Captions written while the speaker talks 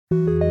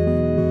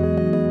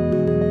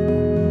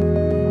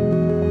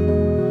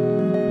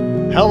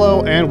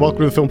Hello and welcome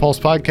to the Film Pulse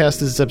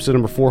Podcast. This is episode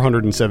number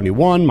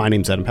 471. My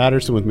name's Adam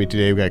Patterson. With me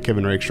today, we've got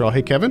Kevin Rakestraw.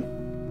 Hey, Kevin.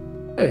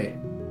 Hey.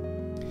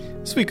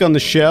 This week on the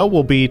show,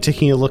 we'll be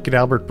taking a look at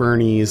Albert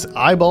Birney's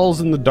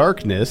Eyeballs in the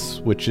Darkness,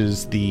 which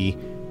is the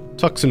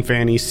Tux and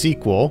Fanny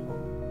sequel.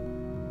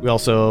 We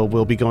also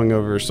will be going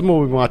over some of what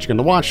we've been watching on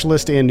the watch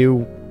list and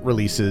new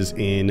releases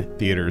in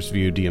theaters,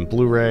 VOD, and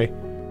Blu-ray.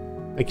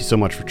 Thank you so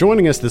much for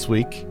joining us this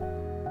week.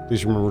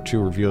 Please remember to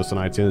review us on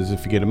iTunes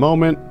if you get a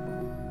moment.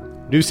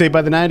 Do Say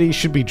by the 90s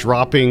should be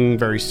dropping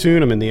very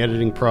soon. I'm in the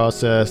editing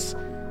process.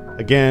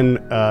 Again,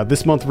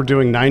 this month we're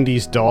doing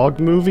 90s dog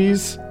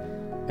movies.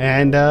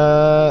 And,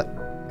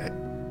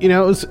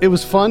 it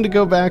was fun to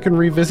go back and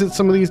revisit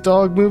some of these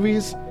dog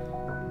movies.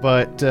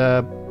 But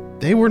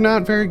they were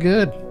not very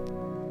good.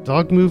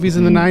 Dog movies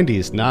in the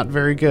 90s, not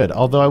very good.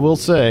 Although I will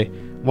say,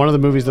 one of the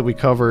movies that we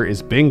cover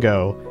is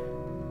Bingo.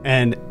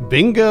 And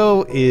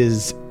Bingo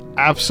is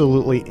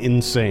absolutely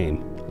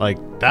insane. Like,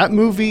 that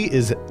movie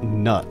is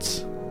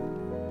nuts.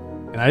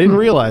 And I didn't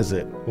realize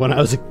it when I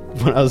was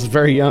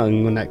very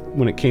young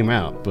when it came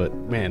out. But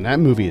man, that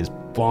movie is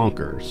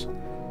bonkers.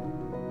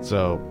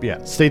 So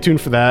yeah, stay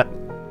tuned for that.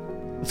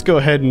 Let's go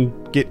ahead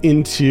and get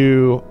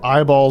into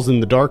Eyeballs in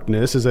the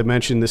Darkness. As I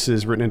mentioned, this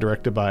is written and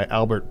directed by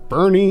Albert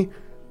Birney.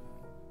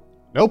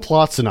 No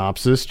plot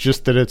synopsis,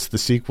 just that it's the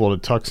sequel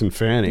to Tux and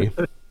Fanny.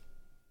 That's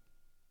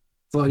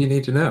all you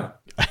need to know.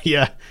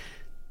 Yeah.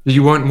 Do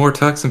you want more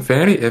Tux and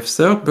Fanny? If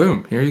so,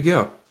 boom, here you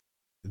go.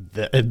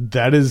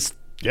 That is...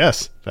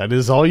 Yes, that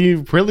is all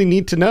you really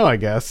need to know, I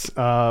guess.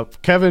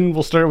 Kevin,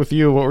 we'll start with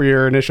you. What were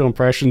your initial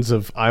impressions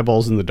of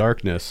Eyeballs in the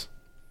Darkness?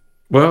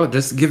 Well,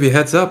 just to give you a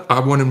heads up, I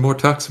wanted more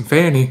Tux and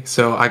Fanny,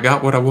 so I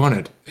got what I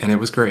wanted, and it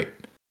was great.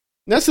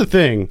 That's the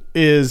thing,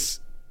 is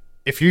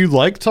if you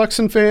like Tux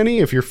and Fanny,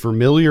 if you're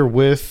familiar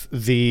with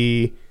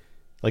the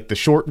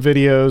short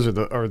videos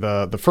or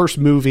the first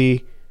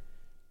movie,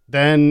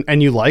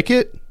 and you like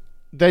it,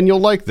 then you'll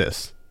like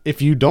this.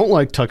 If you don't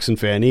like Tux and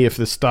Fanny, if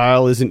the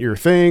style isn't your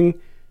thing,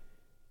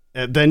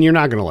 then you're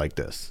not going to like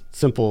this.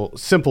 Simple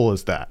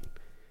as that.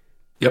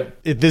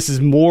 Yep. This is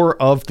more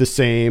of the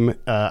same.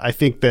 I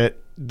think that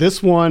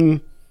this one,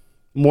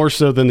 more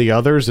so than the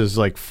others, is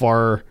like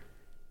far,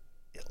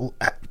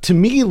 to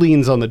me,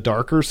 leans on the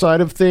darker side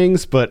of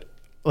things, but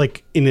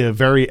like in a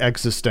very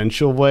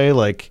existential way.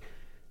 Like,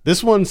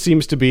 this one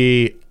seems to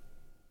be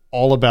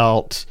all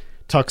about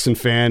Tux and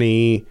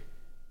Fanny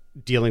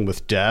dealing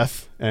with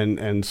death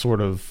and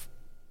sort of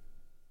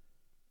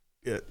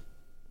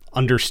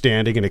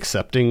understanding and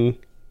accepting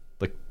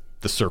like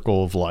the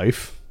circle of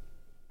life.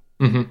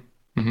 And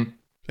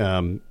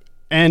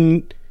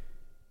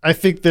I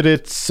think that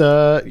it's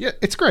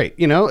great.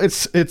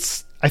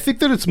 I think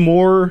that it's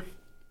more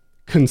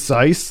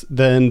concise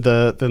than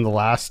the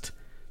last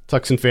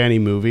Tux and Fanny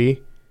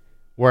movie,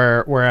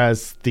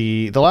 whereas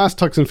the last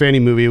Tux and Fanny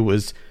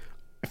movie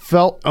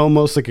felt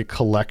almost like a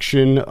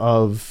collection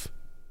of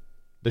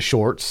the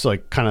shorts,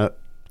 like kind of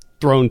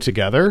thrown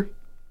together,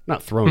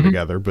 not thrown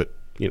together, but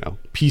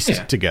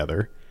pieced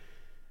together.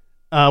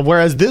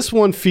 Whereas this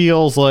one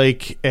feels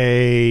like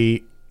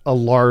a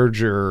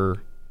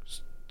larger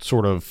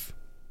sort of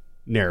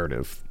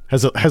narrative,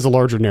 has a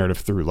larger narrative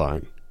through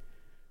line,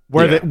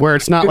 where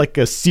it's not like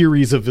a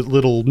series of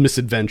little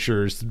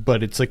misadventures,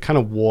 but it's like kind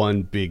of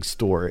one big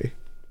story.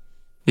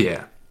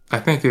 Yeah, I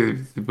think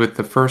with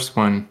the first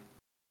one,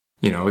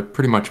 it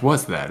pretty much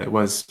was that. It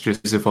was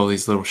just as if all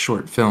these little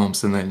short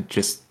films and then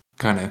just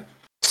kind of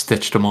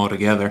stitched them all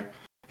together.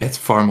 It's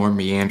far more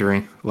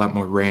meandering, a lot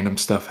more random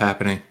stuff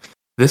happening.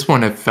 This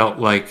one, it felt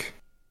like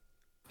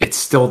it's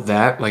still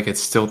that, like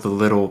it's still the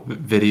little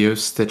videos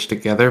stitched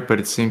together, but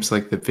it seems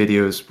like the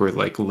videos were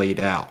like laid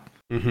out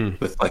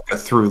with like a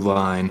through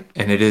line,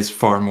 and it is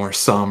far more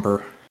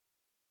somber.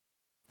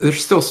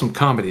 There's still some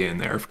comedy in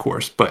there, of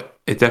course, but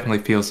it definitely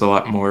feels a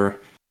lot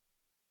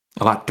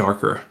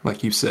darker,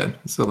 like you said.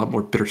 It's a lot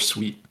more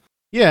bittersweet.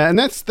 Yeah,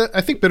 and I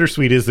think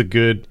bittersweet is a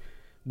good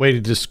way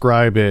to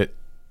describe it,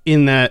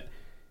 in that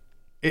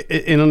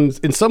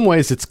in some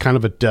ways it's kind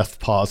of a death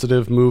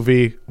positive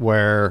movie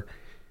where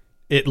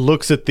it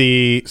looks at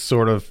the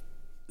sort of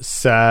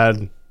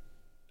sad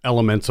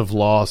elements of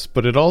loss,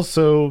 but it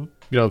also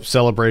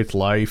celebrates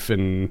life,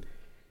 and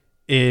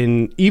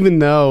even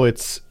though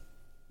it's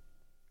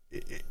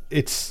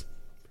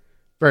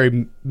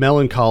very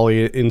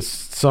melancholy in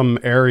some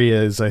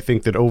areas, I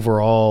think that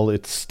overall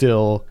it's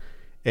still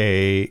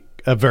a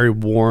very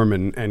warm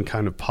and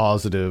kind of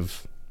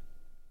positive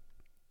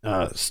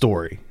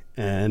story.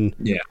 And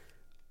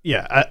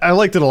I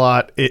liked it a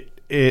lot.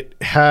 It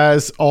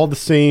has all the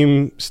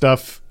same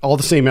stuff, all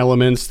the same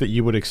elements that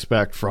you would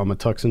expect from a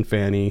Tux and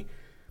Fanny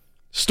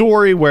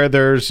story, where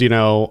there's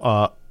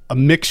a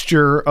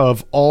mixture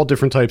of all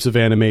different types of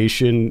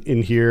animation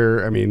in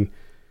here. I mean,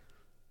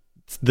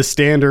 the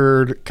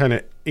standard kind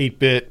of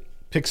 8-bit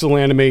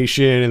pixel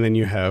animation, and then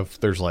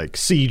there's like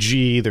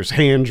CG, there's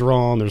hand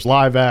drawn, there's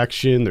live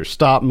action, there's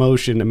stop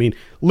motion. I mean,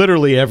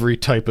 literally every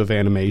type of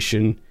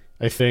animation,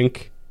 I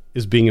think,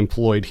 is being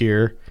employed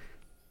here,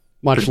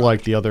 much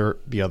like the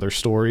other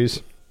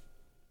stories.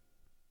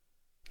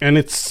 And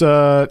it's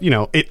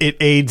it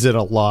aids it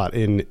a lot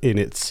in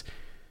its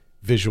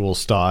visual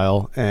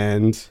style,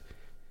 and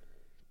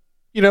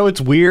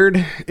it's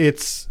weird,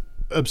 it's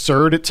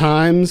absurd at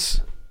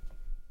times,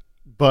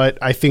 but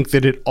I think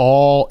that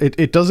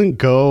it doesn't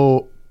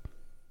go,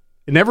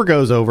 it never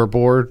goes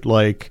overboard.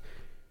 Like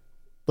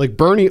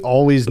Bernie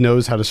always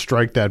knows how to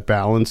strike that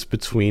balance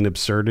between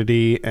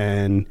absurdity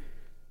and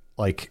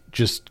like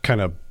just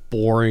kind of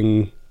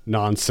boring,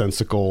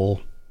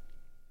 nonsensical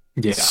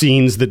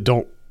scenes that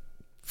don't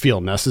feel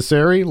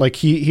necessary. Like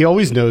he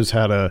always knows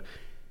how to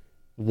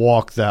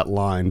walk that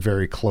line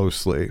very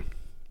closely.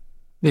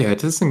 Yeah, it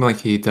does seem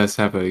like he does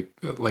have a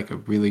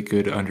really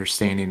good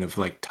understanding of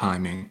like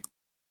timing.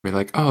 We're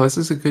like, oh, this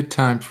is a good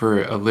time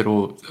for a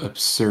little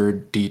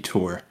absurd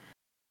detour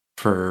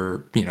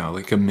for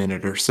like a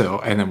minute or so,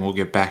 and then we'll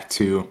get back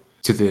to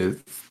the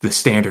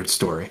standard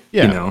story.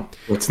 Yeah.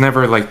 It's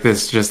never like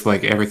this, just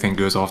like everything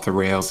goes off the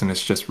rails and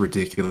it's just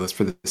ridiculous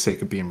for the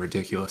sake of being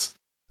ridiculous.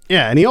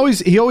 Yeah, and he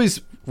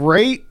always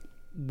right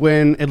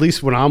when, at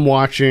least when I'm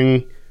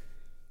watching,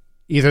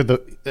 either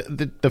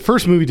the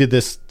first movie did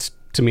this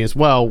to me as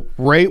well,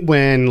 right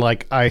when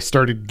like I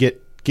started get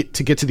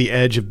to the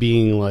edge of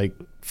being like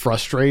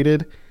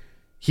frustrated,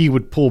 he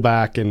would pull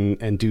back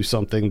and do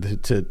something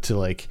to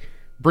like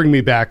bring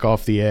me back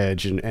off the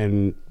edge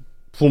and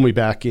pull me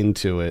back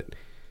into it.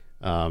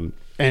 And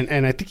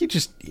I think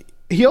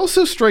he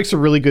also strikes a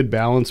really good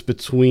balance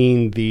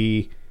between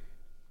the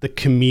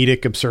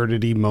comedic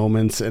absurdity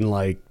moments and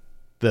like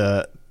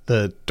the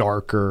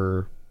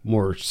darker,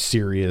 more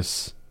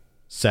serious,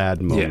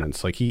 sad moments.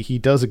 Yeah. Like he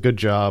does a good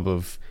job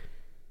of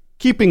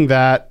keeping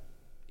that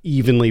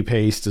evenly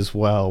paced as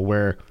well,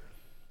 where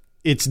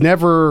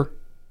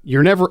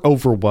you're never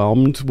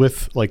overwhelmed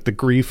with like the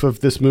grief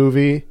of this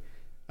movie.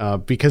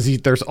 Because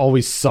there's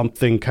always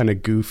something kind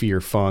of goofy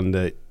or fun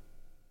that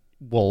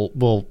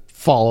will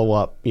follow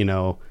up,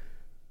 a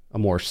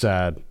more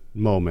sad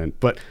moment.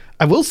 But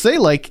I will say,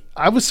 like,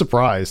 I was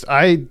surprised.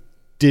 I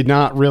did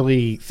not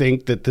really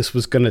think that this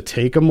was going to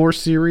take a more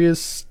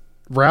serious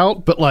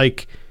route, but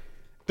like,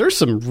 there's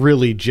some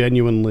really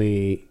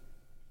genuinely,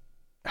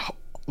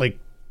 like,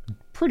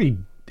 pretty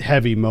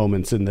heavy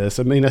moments in this.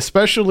 I mean,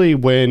 especially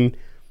when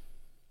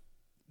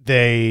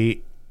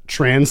they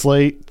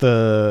translate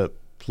the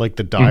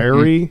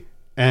diary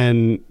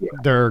and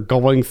they're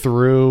going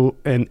through.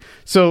 And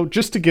so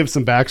just to give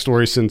some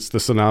backstory, since the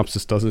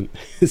synopsis doesn't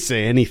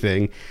say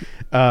anything,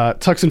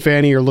 Tux and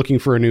Fanny are looking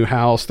for a new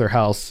house. Their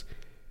house,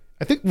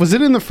 I think, was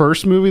it in the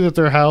first movie that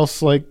their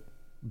house like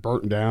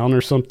burnt down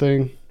or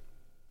something?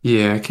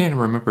 Yeah, I can't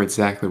remember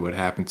exactly what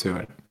happened to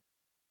it.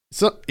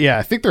 So yeah,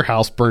 I think their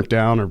house burnt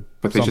down,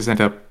 but they just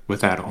end up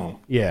without a home.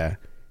 Yeah.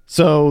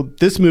 So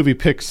this movie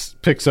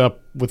picks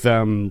up with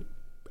them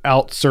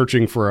out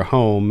searching for a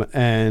home,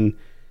 and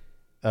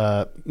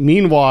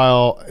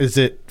meanwhile, is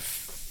it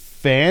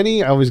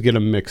Fanny? I always get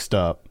them mixed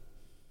up.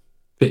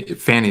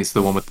 Fanny's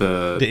the one with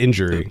the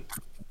injury.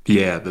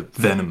 The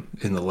venom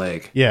in the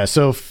leg. Yeah,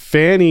 so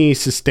Fanny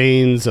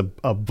sustains a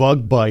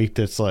bug bite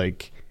that's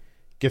like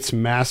gets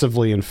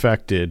massively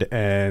infected,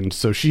 and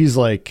so she's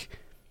like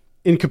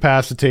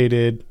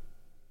incapacitated,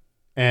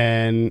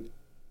 and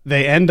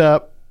they end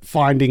up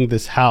finding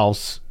this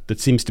house that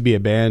seems to be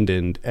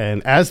abandoned,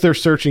 and as they're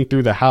searching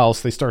through the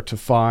house, they start to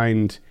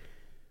find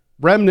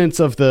remnants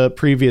of the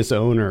previous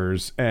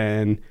owners,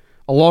 and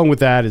along with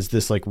that is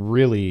this like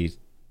really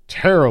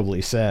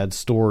terribly sad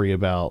story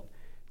about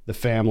the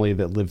family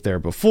that lived there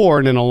before,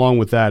 and then along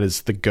with that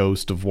is the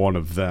ghost of one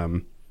of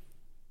them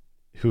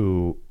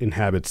who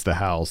inhabits the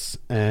house,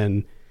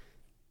 and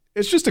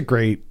it's just a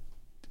great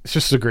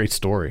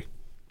story.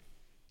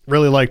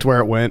 Really liked where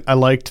it went. I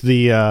liked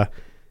the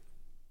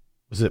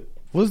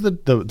what was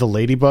the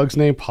ladybug's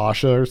name?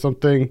 Pasha or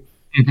something?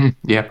 Mm-hmm.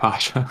 Yeah,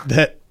 Pasha.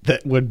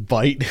 That would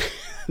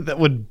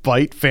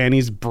bite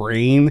Fanny's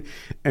brain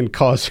and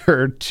cause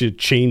her to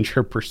change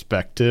her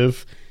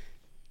perspective.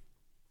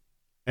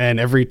 And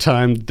every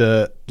time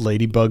the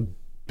ladybug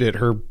bit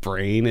her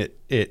brain,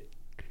 it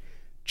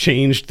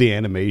changed the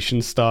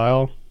animation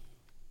style.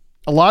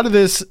 A lot of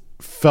this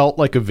felt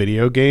like a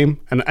video game,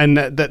 and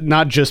that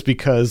not just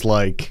because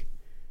like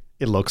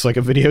it looks like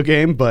a video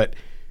game, but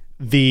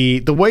the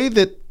way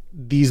that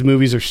these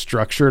movies are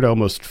structured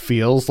almost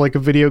feels like a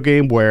video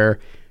game, where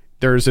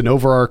there's an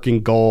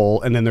overarching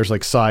goal and then there's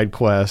like side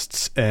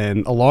quests,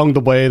 and along the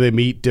way they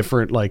meet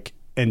different like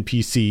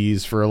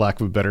NPCs, for a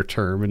lack of a better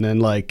term, and then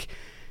like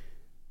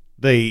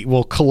they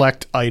will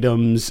collect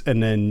items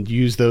and then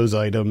use those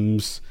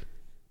items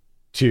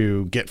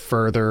to get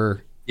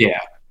further. Yeah,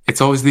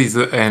 it's always these,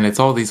 and it's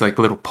all these like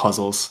little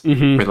puzzles.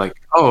 Mm-hmm. Where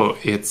like, oh,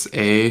 it's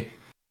a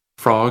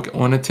frog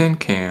on a tin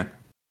can.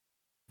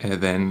 And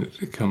then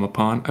come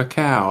upon a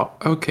cow.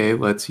 Okay,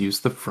 let's use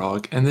the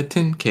frog and the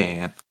tin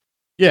can.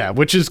 Yeah,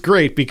 which is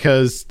great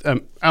because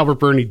Albert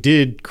Burney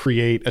did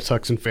create a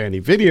Tux and Fanny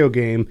video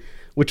game,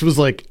 which was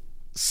like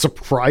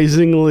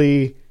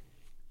surprisingly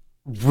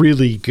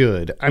really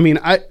good. I mean,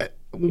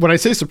 when I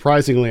say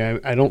surprisingly,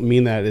 I don't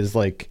mean that as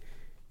like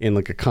in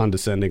like a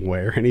condescending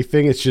way or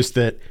anything. It's just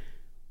that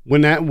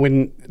when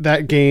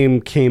that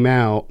game came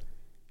out,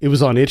 it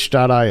was on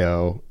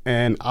itch.io,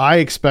 and I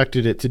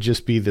expected it to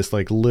just be this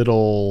like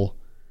little,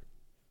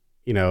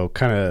 you know,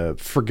 kind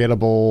of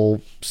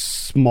forgettable,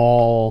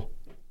 small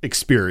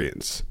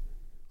experience,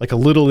 like a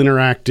little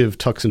interactive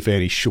Tux and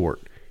Fanny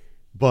short.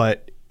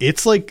 But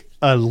it's like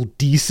a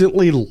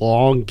decently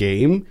long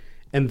game,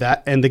 and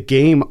the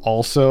game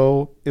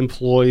also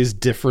employs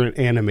different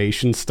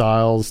animation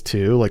styles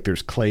too. Like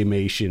there's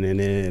claymation in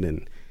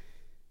it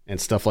and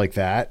stuff like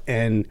that.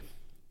 And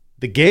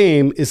the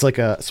game is like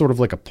a sort of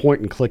like a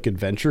point and click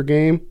adventure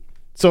game.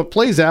 So it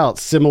plays out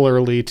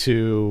similarly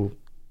to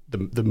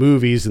the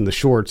movies and the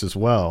shorts as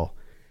well.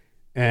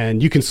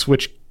 And you can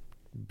switch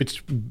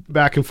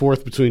back and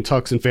forth between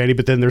Tux and Fanny,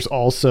 but then there's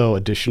also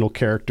additional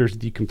characters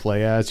that you can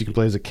play as. You can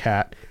play as a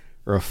cat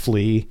or a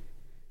flea.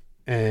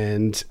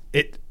 And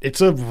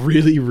it's a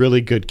really,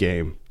 really good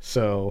game.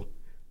 So,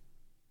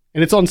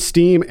 and it's on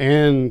Steam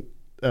and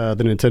the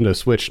Nintendo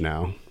Switch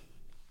now.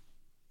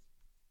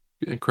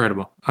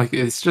 Incredible. Like,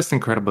 it's just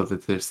incredible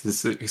that there's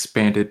this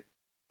expanded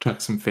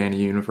Tux and Fanny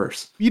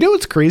universe. You know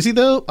what's crazy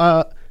though?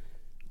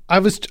 I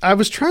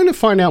was trying to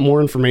find out more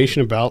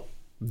information about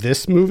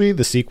this movie,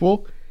 the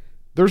sequel.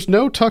 There's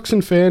no Tux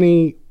and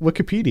Fanny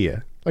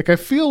Wikipedia. Like, I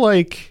feel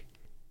like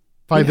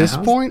by this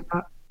point,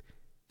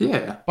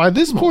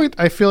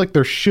 I feel like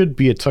there should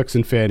be a Tux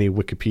and Fanny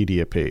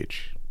Wikipedia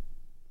page.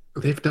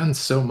 They've done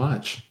so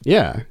much.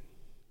 Yeah.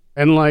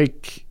 And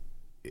like,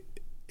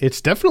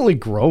 it's definitely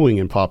growing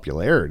in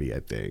popularity,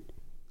 I think.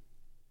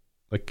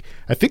 Like,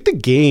 I think the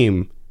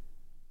game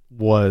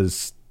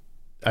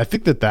I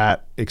think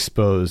that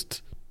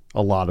exposed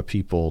a lot of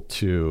people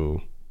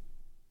to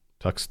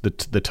the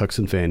Tux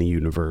and Fanny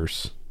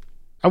universe.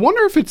 I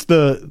wonder if it's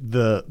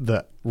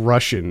the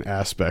Russian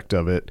aspect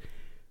of it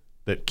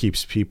that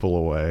keeps people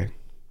away.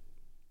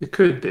 It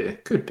could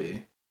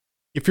be.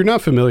 If you're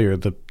not familiar,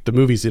 the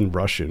movie's in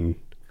Russian.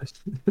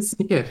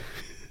 Yeah.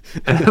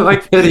 And I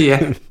like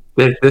that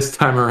this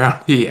time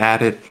around he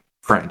added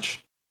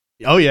French.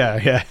 Oh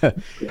yeah.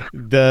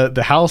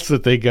 The house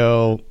that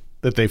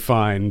they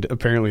find,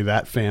 apparently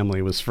that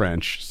family was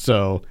French,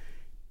 so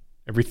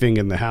everything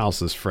in the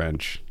house is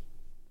French.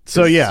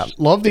 So yeah,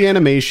 love the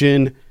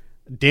animation.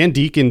 Dan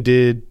Deacon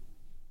did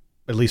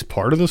at least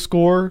part of the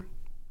score.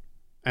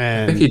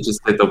 And I think he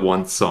just did the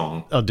one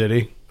song. Oh, did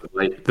he?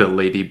 Like the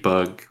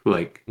Ladybug,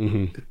 like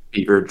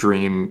Fever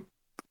Dream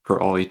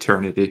for All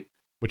Eternity.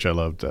 Which I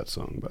loved that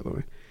song, by the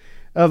way.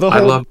 I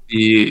love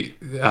the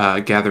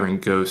Gathering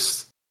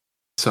Ghosts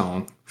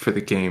song for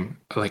the game.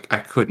 Like, I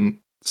couldn't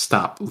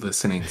stop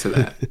listening to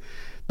that.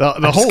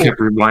 I just kept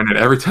rewinding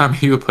every time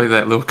he would play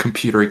that little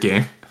computer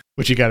game.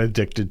 Which he got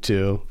addicted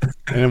to.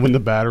 And when the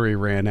battery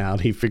ran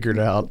out, he figured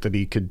out that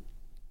he could,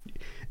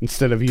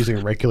 instead of using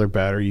a regular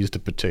battery, used a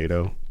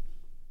potato.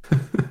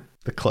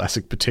 The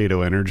classic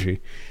potato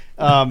energy.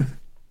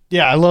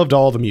 Yeah, I loved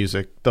all the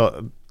music.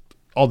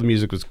 All the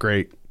music was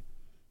great.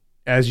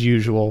 As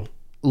usual.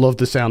 Loved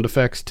the sound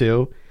effects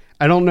too.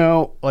 I don't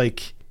know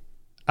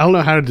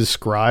how to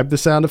describe the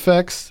sound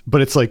effects,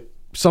 but it's like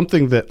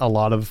something that a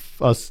lot of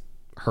us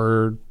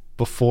heard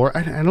before.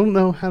 I don't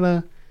know how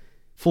to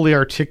fully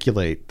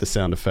articulate the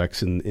sound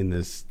effects in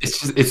this.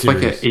 It's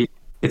like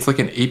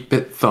an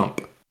 8-bit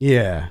thump.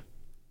 Yeah,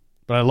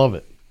 but I love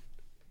it.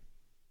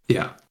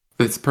 Yeah,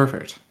 it's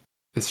perfect.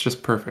 It's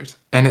just perfect.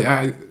 And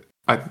I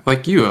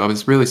like you, I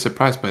was really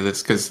surprised by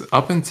this because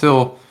up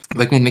until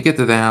like when they get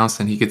to the house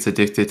and he gets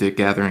addicted to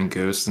gathering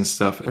ghosts and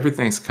stuff,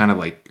 everything's kind of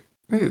like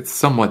it's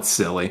somewhat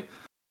silly.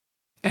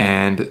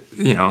 And,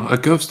 you know, a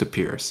ghost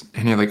appears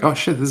and you're like, oh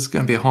shit, this is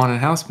going to be a haunted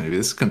house movie.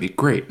 This is going to be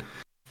great.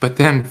 But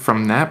then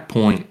from that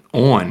point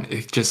on,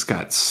 it just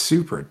got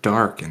super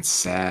dark and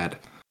sad,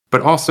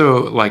 but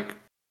also like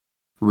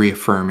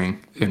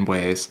reaffirming in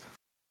ways.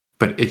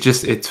 But it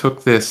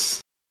took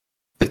the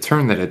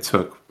turn that it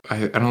took.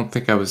 I don't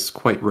think I was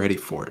quite ready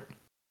for it.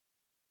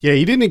 Yeah,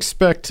 you didn't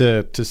expect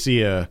to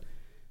see a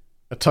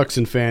Tux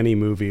and Fanny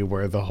movie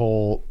where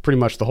pretty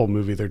much the whole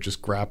movie, they're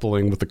just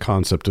grappling with the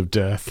concept of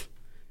death.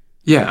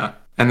 Yeah,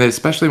 and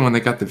especially when they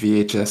got the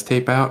VHS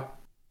tape out.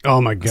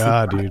 Oh my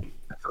god, dude.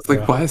 I was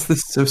like, why is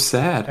this so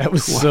sad? That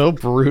was so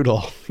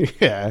brutal.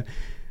 Yeah.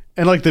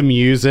 And like the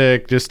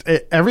music,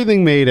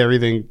 everything made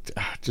everything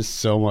just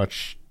so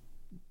much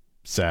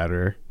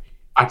sadder.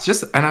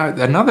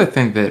 Another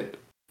thing that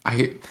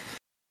I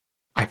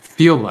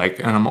feel like,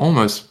 and I'm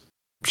almost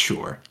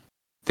sure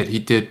that he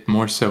did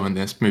more so in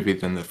this movie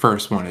than the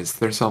first one, is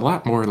there's a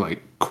lot more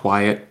like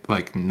quiet,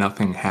 like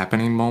nothing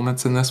happening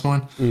moments in this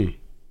one.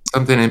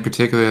 Something in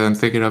particular that I'm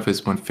thinking of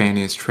is when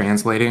Fanny is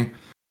translating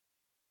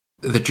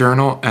the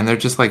journal and they're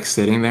just like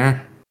sitting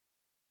there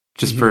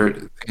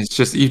it's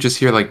just, you just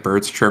hear like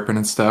birds chirping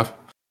and stuff.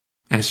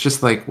 And it's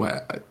just like,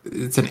 what?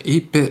 It's an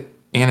 8-bit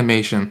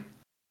animation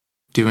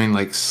doing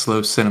like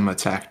slow cinema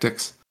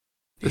tactics.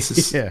 This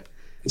is, yeah.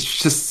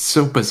 It's just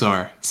so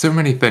bizarre. So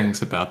many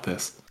things about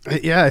this.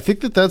 Yeah, I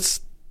think that's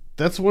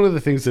one of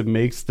the things that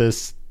makes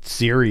this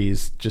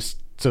series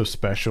just so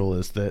special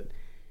is that,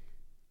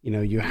 you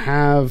know, you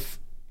have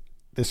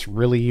this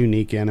really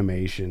unique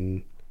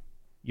animation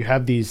You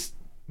have these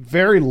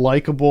very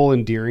likable,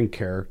 endearing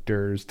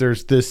characters.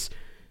 There's this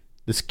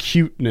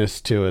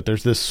cuteness to it.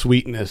 There's this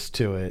sweetness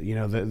to it. You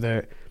know,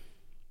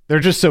 they're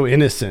just so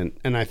innocent,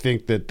 and I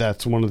think that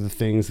that's one of the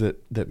things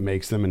that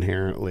makes them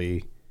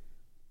inherently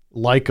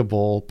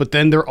likable. But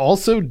then they're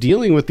also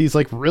dealing with these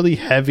like really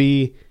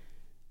heavy,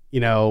 you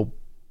know,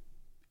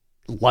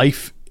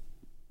 life,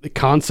 the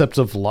concepts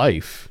of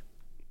life.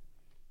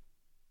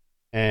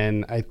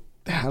 And I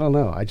don't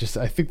know. I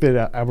think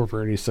that Albert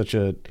Bruni is such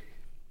a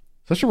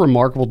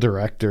remarkable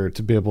director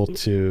to be able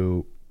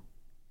to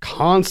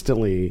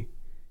constantly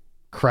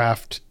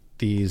craft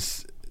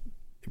these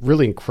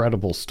really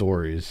incredible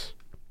stories.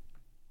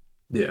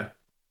 Yeah.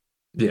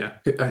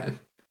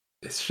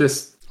 It's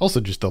just also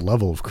just the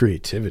level of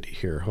creativity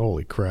here.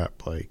 Holy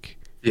crap. Like,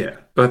 yeah,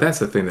 but that's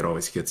the thing that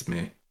always gets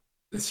me.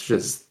 It's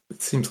just,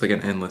 it seems like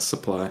an endless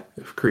supply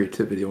of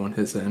creativity on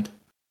his end.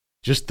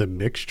 Just the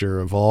mixture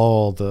of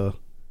all the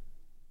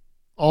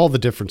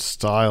different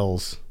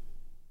styles.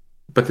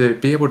 But to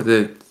be able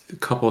to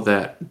couple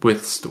that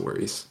with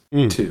stories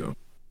too.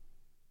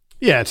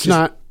 Yeah, it's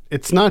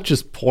not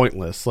just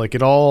pointless. Like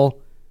it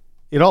all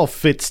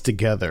fits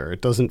together.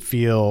 It doesn't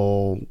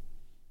feel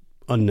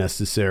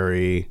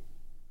unnecessary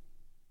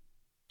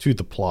to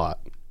the plot.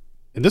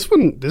 And this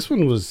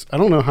one was, I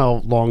don't know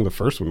how long the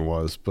first one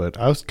was, but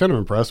I was kind of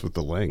impressed with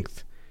the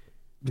length.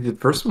 The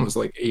first one was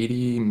like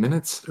 80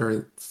 minutes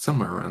or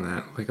somewhere around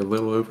that, like a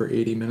little over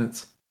 80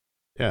 minutes.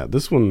 Yeah,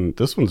 this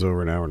one's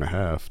over an hour and a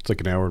half. It's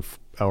like an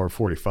hour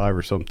 45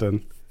 or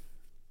something.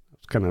 I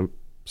was kind of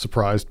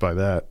surprised by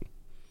that.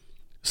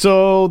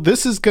 So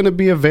this is going to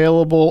be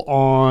available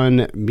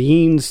on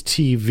Means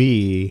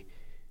TV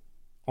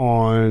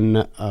on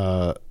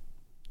the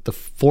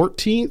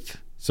 14th.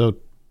 So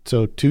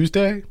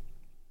Tuesday.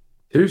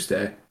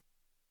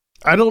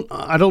 I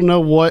don't know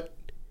what,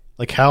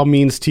 like, how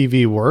Means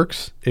TV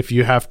works. If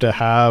you have to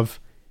have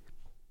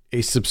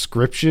a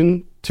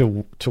subscription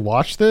to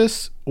watch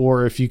this,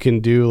 or if you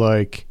can do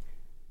like,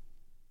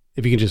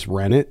 if you can just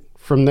rent it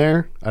from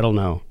there. I don't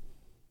know.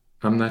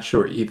 I'm not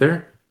sure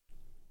either.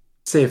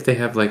 Say if they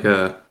have like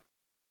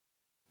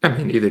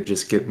either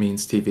just get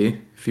Means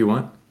TV if you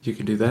want, you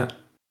can do that.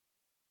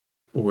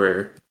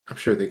 Or I'm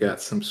sure they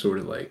got some sort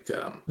of like,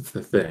 what's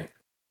the thing?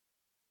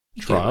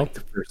 Trial? Like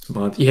the first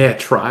month. Yeah,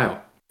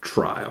 trial.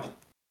 Trial.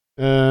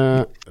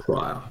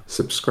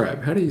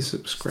 Subscribe. How do you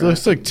subscribe? So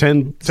it's like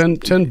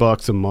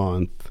 $10 a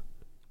month.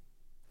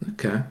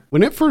 Okay.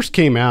 When it first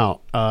came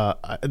out,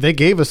 they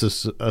gave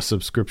us a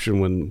subscription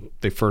when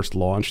they first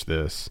launched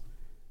this.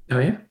 Oh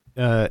yeah?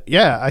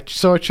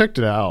 So I checked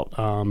it out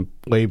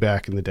way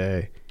back in the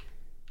day,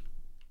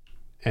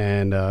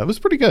 and it was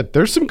pretty good.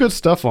 There's some good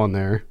stuff on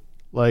there.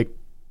 Like,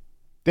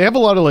 they have a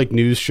lot of like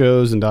news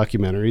shows and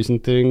documentaries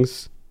and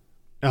things,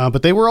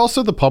 but they were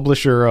also the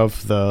publisher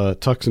of the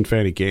Tux and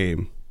Fanny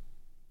game.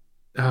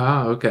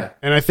 Oh, okay.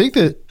 And I think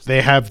that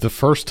they have the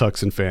first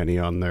Tux and Fanny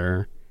on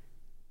their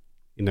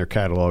in their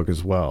catalog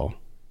as well.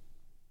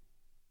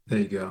 There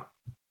you go.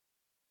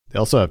 They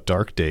also have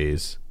Dark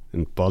Days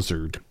and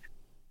Buzzard.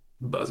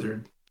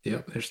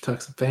 Yep, there's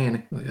Tux and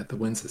Fanny. They got the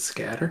Winds that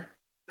Scatter.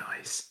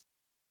 Nice.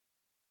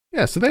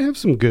 Yeah, so they have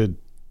some good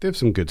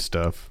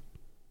stuff.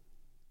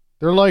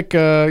 They're like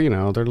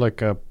they're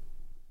like a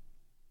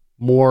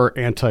more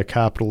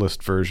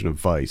anti-capitalist version of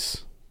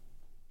Vice.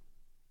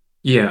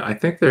 Yeah, I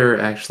think they're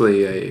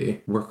actually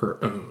a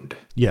worker-owned.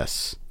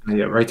 Yes.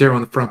 Yeah, right there on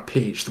the front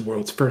page, the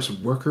world's first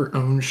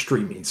worker-owned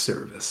streaming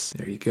service.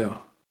 There you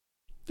go.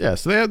 Yeah,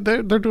 so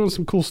they're doing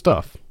some cool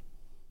stuff.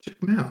 Check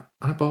them out.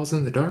 Eyeballs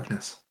in the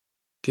Darkness.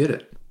 Get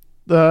it.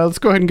 Let's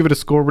go ahead and give it a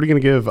score. What are you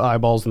going to give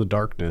Eyeballs in the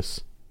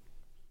Darkness?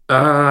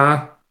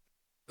 I'm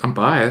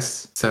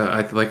biased, so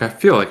I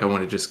feel like I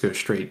want to just go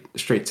straight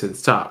to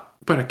the top,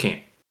 but I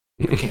can't.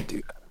 I can't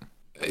do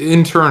that.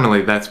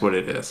 Internally, that's what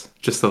it is.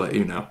 Just to let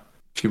you know,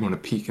 if you want to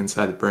peek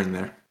inside the brain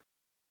there.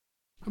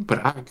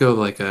 But I would go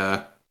with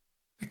an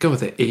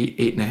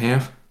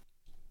 8.5.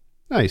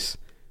 Nice.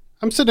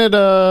 I'm sitting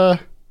at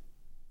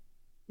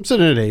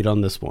 8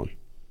 on this one.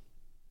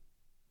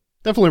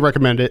 Definitely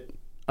recommend it.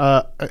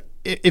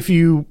 If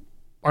you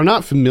are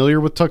not familiar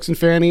with Tux and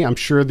Fanny, I'm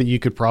sure that you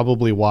could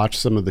probably watch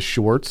some of the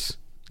shorts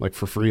like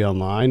for free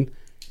online.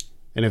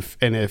 And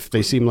if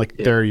they seem like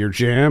they're your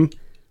jam,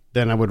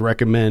 then I would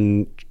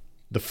recommend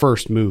the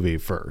first movie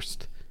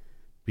first,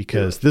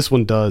 because this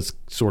one does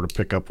sort of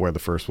pick up where the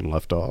first one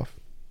left off.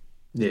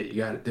 Yeah, you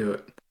got to do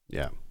it.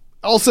 Yeah.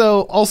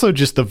 Also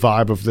just the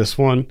vibe of this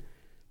one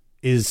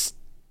is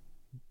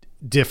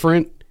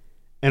different,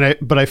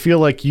 but I feel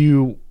like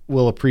you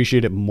will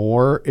appreciate it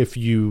more if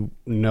you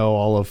know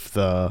all of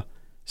the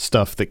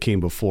stuff that came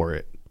before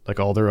it, like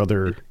all their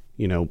other,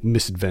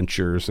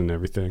 misadventures and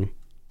everything.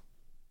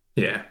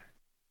 Yeah,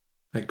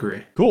 I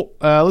agree. Cool.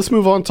 Let's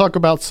move on and talk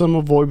about some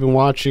of what we've been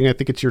watching. I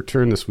think it's your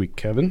turn this week,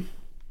 Kevin.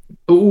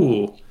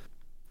 Ooh,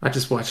 I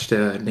just watched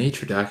a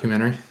nature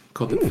documentary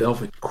called The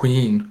Velvet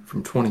Queen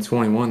from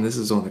 2021. This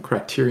is on the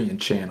Criterion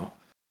Channel,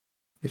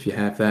 if you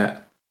have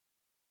that.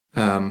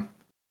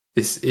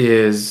 This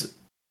is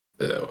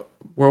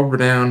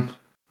world-renowned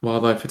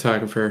wildlife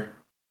photographer,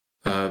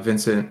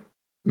 Vincent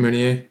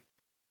Munier.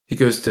 He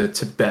goes to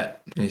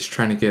Tibet and he's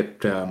trying to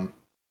get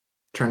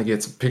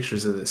some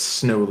pictures of this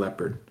snow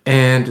leopard.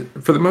 And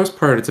for the most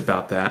part, it's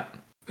about that,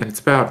 and it's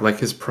about like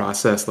his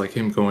process, like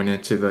him going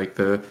into like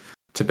the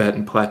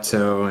Tibetan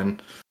plateau.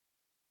 And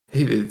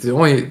the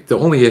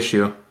only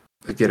issue,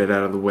 to get it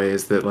out of the way,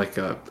 is that like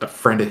a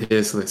friend of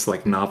his, this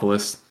like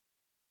novelist,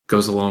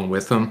 goes along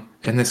with him,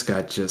 and this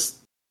guy just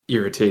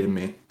irritated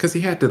me because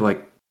he did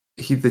like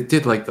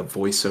the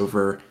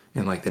voiceover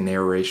and like the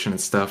narration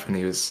and stuff, and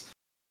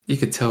you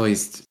could tell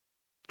he's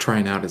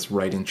trying out his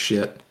writing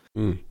shit,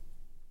 and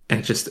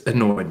it just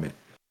annoyed me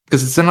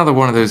because it's another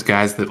one of those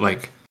guys that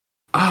like,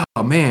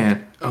 oh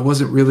man, I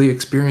wasn't really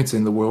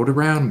experiencing the world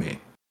around me.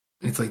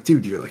 And it's like,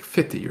 dude, you're like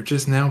 50. You're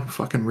just now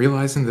fucking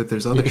realizing that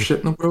there's other shit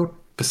in the world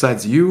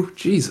besides you?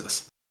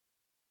 Jesus.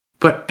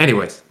 But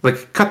anyways,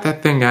 like, cut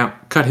that thing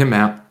out. Cut him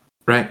out,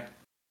 right?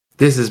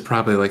 This is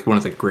probably like one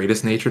of the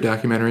greatest nature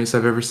documentaries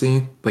I've ever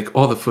seen. Like,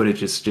 all the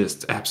footage is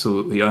just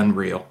absolutely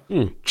unreal.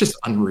 Just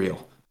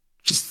unreal.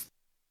 Just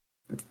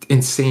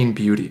insane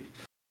beauty.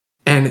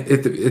 And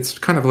it's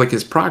kind of like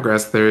his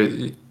progress there,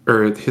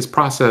 or his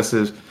process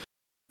is,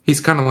 he's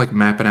kind of like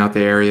mapping out the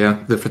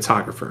area, the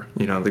photographer,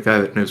 the guy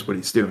that knows what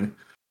he's doing.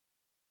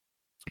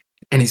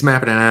 And he's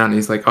mapping it out, and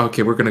he's like,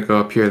 okay, we're going to go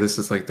up here. This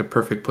is like the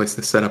perfect place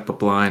to set up a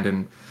blind.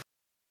 And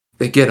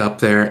they get up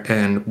there,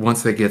 and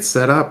once they get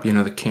set up,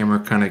 the camera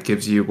kind of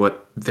gives you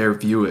what their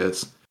view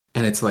is.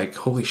 And it's like,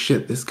 holy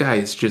shit, this guy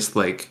is just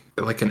like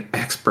an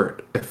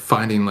expert at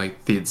finding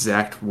like the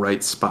exact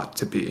right spot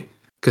to be.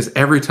 Because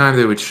every time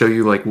they would show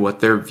you like what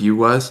their view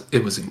was,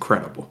 it was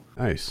incredible.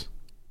 Nice.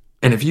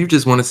 And if you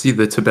just want to see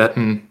the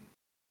Tibetan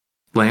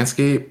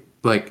landscape,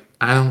 like,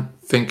 I don't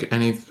think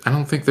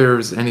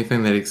there's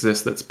anything that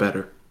exists that's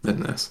better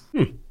than this.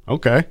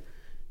 Okay.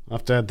 I'll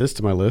have to add this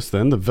to my list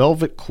then. The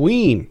Velvet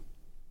Queen.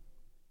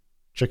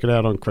 Check it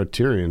out on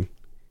Criterion.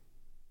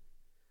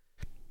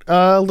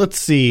 Let's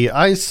see.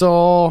 I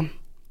saw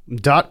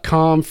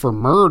 .com for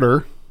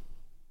Murder.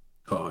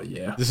 Oh,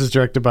 yeah. This is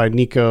directed by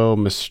Nico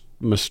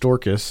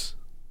Mastorkis.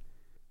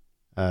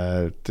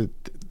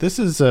 This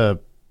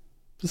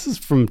is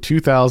from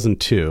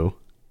 2002.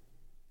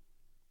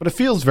 But it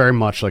feels very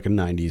much like a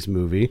 90s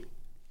movie.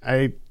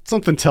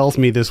 Something tells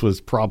me this was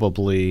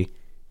probably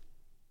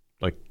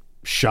like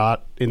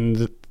shot in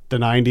the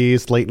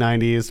 90s, late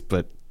 90s,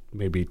 but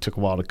maybe took a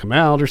while to come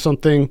out or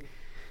something.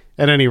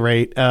 At any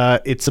rate,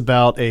 it's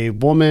about a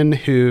woman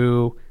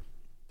who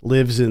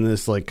lives in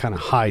this like kind of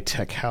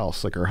high-tech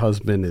house. Like, her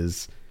husband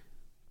is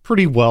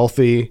pretty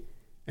wealthy,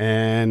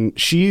 and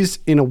she's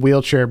in a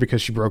wheelchair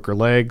because she broke her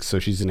leg, so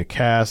she's in a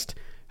cast.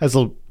 Has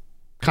a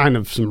kind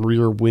of some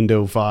Rear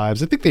Window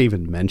vibes. I think they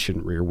even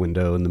mention Rear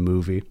Window in the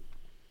movie.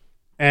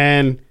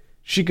 And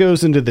she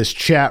goes into this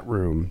chat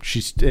room.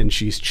 She's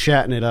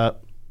chatting it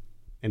up,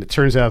 and it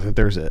turns out that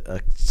there's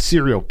a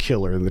serial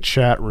killer in the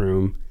chat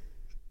room,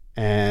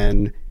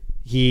 and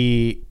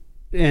he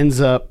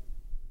ends up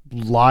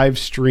live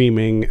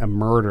streaming a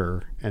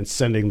murder and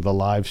sending the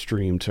live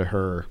stream to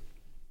her.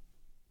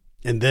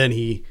 And then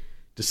he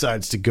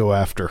decides to go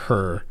after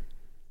her.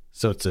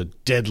 So it's a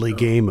deadly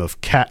game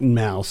of cat and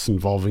mouse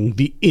involving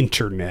the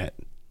internet.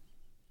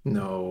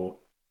 No.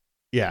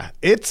 Yeah,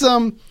 it's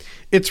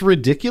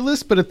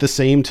ridiculous, but at the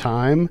same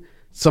time,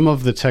 some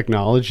of the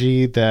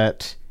technology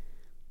that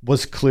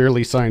was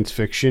clearly science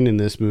fiction in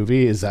this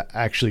movie is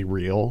actually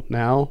real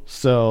now.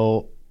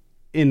 So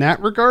in that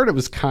regard, it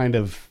was kind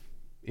of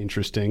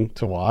interesting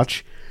to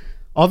watch.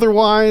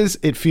 Otherwise,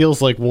 it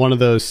feels like one of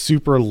those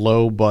super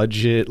low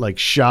budget, like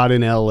shot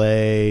in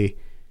LA,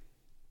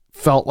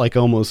 felt like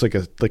almost like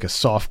a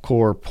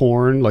softcore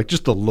porn, like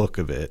just the look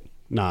of it,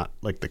 not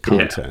like the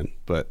content,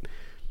 but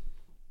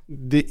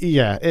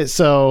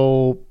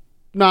so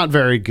not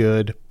very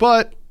good,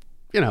 but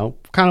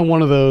kind of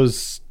one of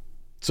those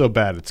so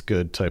bad it's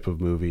good type of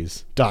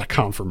movies.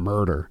 .com for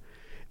Murder.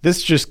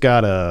 This just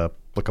got a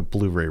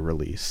Blu-ray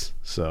release,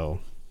 so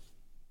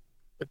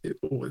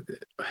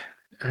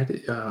I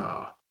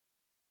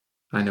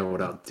know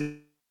what I'll do.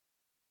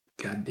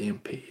 Goddamn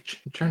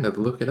page. I'm trying to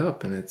look it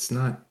up, and it's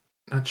not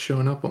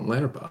showing up on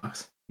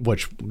Letterboxd.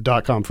 Which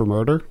 .com for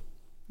Murder?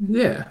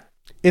 Yeah.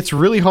 It's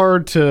really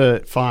hard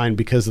to find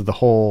because of the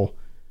whole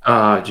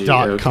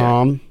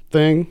 .com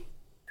thing.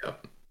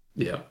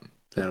 Yep.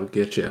 That'll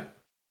get you.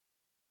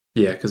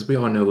 Yeah, because we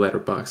all know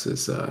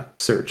Letterboxd's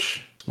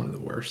search is one of the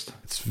worst.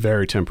 It's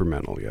very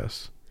temperamental,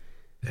 yes.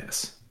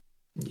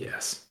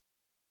 Yes.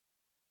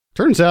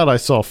 Turns out I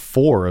saw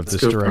 4 of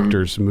this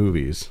director's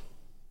movies.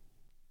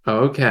 Oh,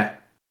 okay.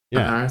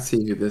 Yeah. I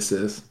see who this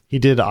is. He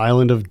did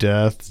Island of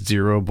Death,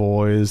 Zero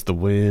Boys, The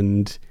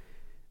Wind.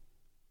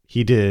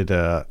 He did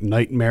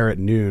Nightmare at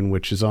Noon,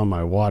 which is on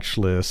my watch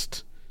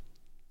list.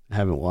 I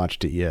haven't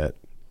watched it yet.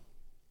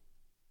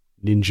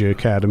 Ninja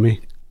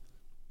Academy.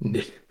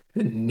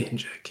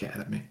 Ninja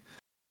Academy.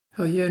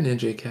 Hell yeah,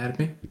 Ninja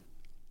Academy.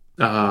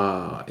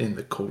 In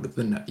the Cold of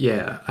the Night.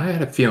 Yeah, I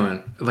had a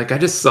feeling. Like, I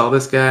just saw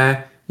this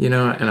guy, and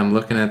I'm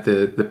looking at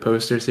the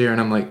posters here, and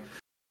I'm like,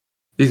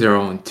 These are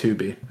all on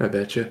Tubi, I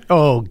bet you.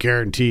 Oh,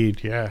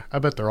 guaranteed. Yeah, I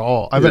bet they're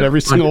all. I bet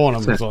every single one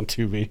of them is on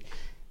Tubi.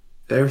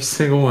 Every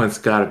single one's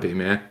got to be,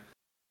 man.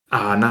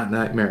 Not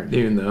Nightmare at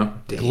Noon, though.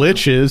 Damn.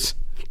 Glitches.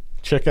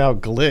 Check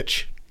out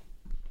Glitch.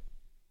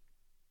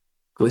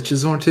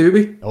 Glitches on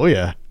Tubi? Oh,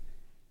 yeah.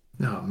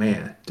 Oh,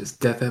 man. Does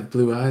Death Have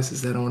Blue Eyes?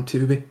 Is that on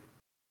Tubi?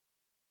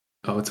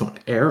 Oh, it's on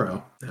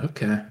Arrow.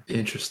 Okay.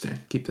 Interesting.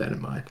 Keep that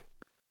in mind.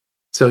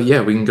 So,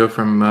 yeah, we can go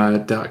from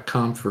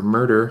 .com for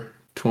Murder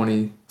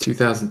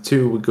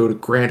 2002. We go to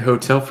Grand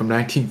Hotel from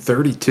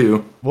 1932.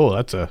 Whoa,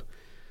 that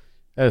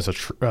is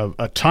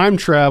a time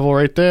travel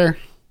right there.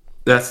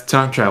 That's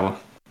time travel.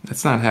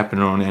 That's not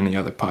happening on any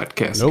other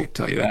podcast. Nope. I can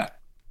tell you that.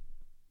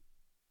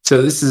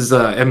 So this is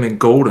Edmund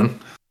Golden,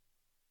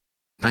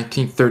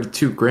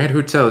 1932, Grand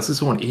Hotel. This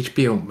is on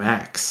HBO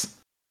Max.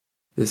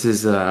 This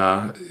is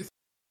a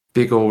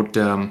big old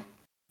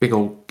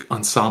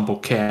ensemble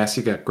cast.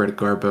 You got Greta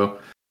Garbo,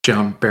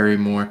 John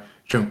Barrymore,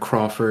 Joan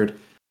Crawford,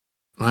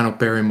 Lionel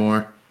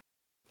Barrymore,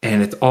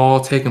 and it's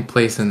all taking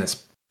place in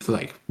this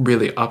like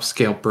really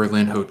upscale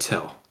Berlin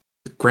hotel,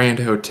 the Grand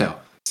Hotel.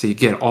 So you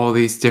get all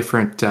these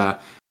different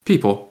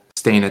people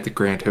staying at the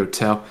Grand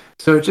Hotel.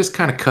 So it just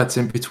kind of cuts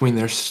in between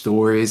their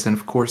stories, and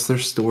of course their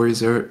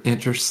stories are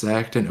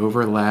intersect and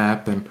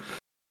overlap, and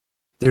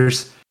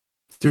there's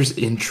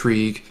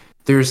intrigue,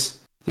 there's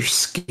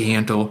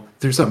scandal,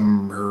 there's a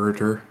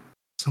murder,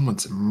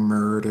 someone's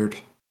murdered,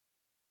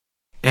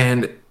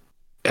 and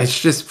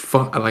it's just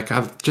fun. Like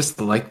I just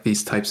like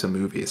these types of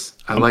movies.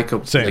 I like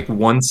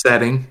one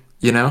setting,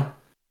 you know,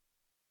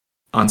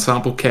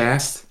 ensemble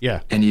cast,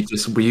 yeah, and you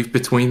just weave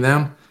between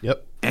them.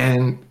 Yep,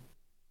 and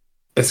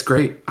it's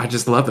great. I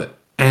just love it.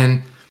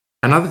 And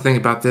another thing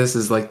about this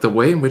is like the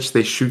way in which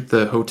they shoot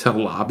the hotel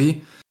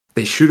lobby.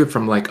 They shoot it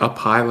from like up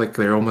high, like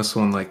they're almost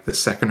on like the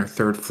second or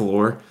third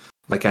floor,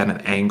 like at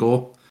an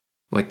angle,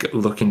 like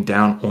looking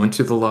down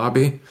onto the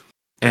lobby.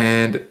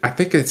 And I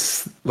think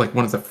it's like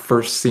one of the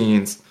first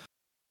scenes.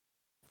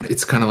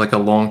 It's kind of like a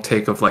long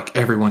take of like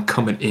everyone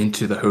coming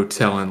into the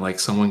hotel, and like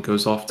someone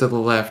goes off to the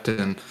left,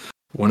 and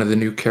one of the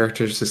new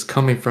characters is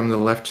coming from the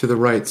left to the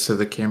right, so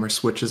the camera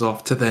switches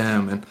off to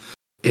them. And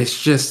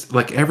it's just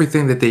like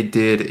everything that they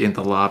did in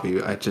the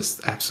lobby. I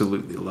just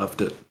absolutely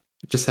loved it.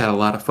 Just had a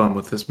lot of fun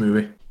with this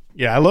movie.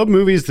 Yeah, I love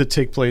movies that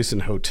take place in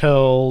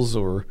hotels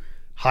or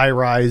high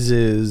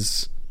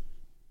rises,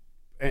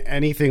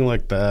 anything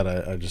like that.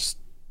 I just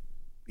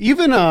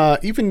even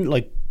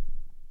like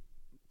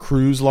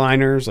cruise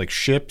liners, like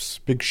ships,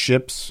 big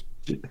ships,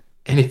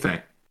 anything.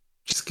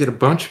 Just get a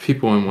bunch of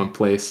people in one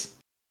place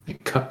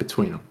and cut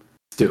between them.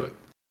 Let's do it.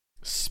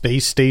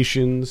 Space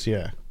stations,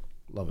 yeah,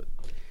 love it.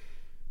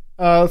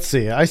 Let's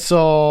see. I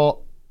saw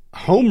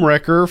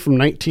Homewrecker from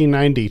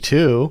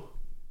 1992.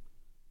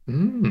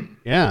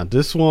 Yeah,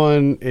 this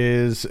one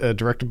is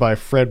directed by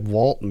Fred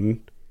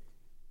Walton,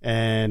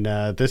 and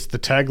the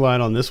tagline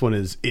on this one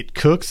is "It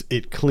cooks,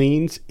 it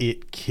cleans,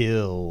 it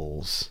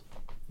kills."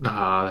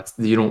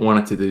 You don't want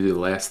it to do the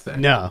last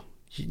thing. No,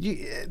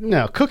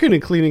 no. Cooking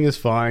and cleaning is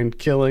fine.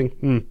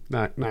 Killing,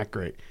 not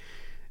great.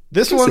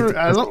 This one,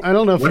 I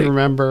don't know if you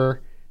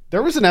remember.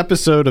 There was an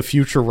episode of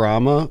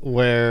Futurama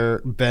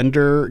where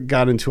Bender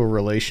got into a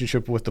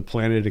relationship with the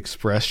Planet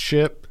Express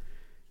ship,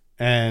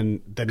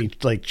 and then he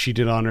like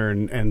cheated on her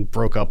and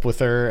broke up with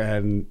her,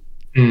 and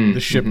the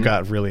ship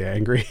got really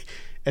angry.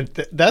 And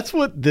that's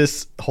what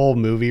this whole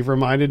movie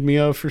reminded me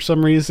of for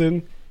some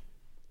reason.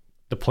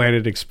 The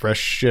Planet Express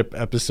ship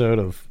episode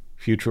of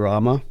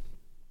Futurama,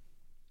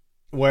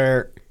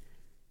 where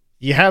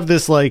you have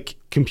this like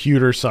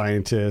computer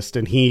scientist,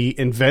 and he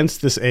invents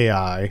this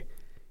AI.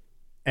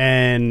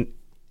 And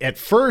at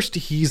first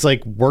he's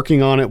like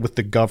working on it with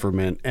the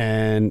government,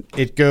 and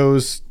it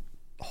goes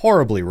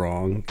horribly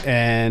wrong,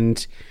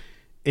 and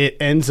it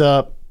ends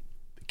up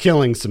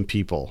killing some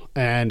people.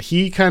 And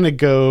he kind of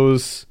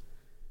goes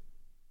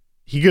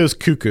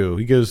cuckoo.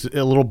 He goes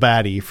a little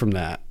batty from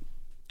that.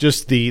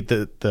 Just the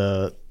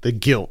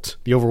guilt,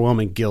 the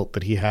overwhelming guilt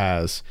that he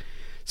has.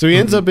 So he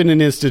ends up in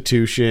an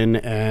institution,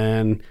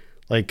 and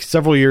like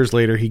several years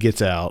later he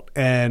gets out,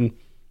 and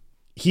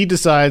he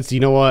decides, you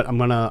know what, I'm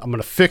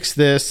gonna fix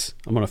this.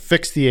 I'm gonna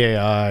fix the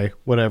AI,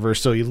 whatever.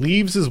 So he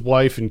leaves his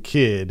wife and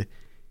kid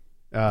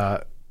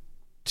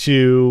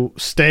to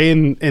stay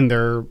in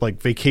their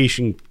like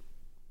vacation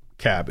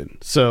cabin.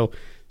 So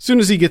as soon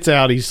as he gets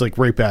out, he's like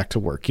right back to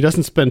work. He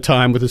doesn't spend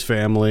time with his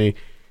family.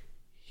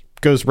 He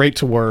goes right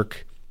to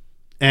work,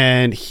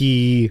 and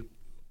he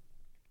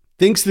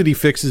thinks that he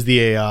fixes the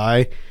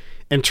AI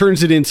and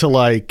turns it into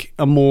like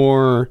a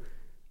more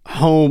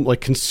home,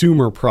 like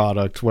consumer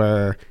product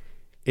where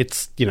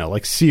it's, you know,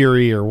 like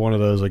Siri or one of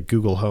those like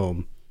Google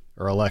Home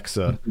or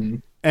Alexa.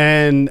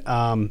 And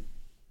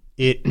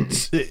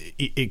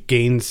it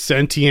gains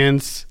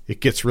sentience, it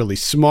gets really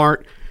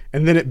smart,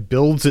 and then it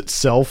builds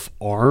itself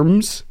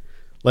arms.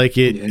 Like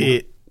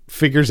it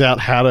figures out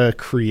how to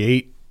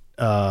create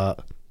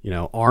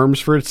arms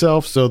for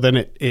itself. So then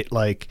it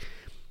like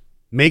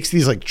makes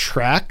these like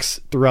tracks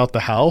throughout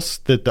the house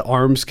that the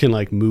arms can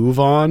like move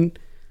on.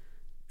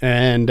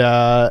 And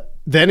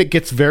then it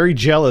gets very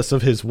jealous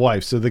of his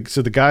wife. So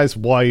the guy's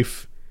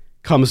wife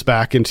comes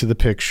back into the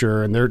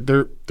picture, and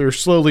they're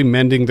slowly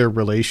mending their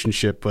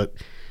relationship, but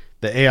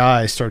the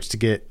AI starts to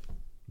get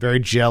very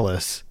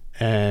jealous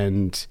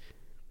and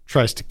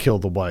tries to kill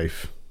the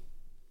wife.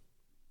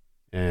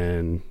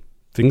 And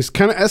things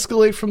kind of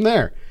escalate from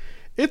there.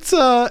 It's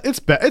not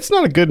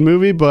a good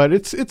movie, but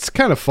it's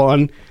kind of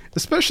fun,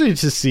 especially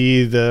to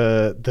see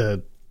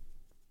the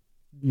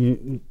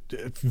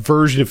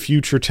version of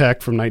future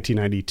tech from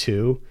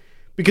 1992,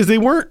 because they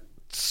weren't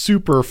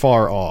super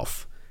far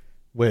off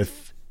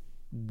with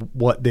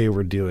what they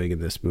were doing in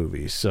this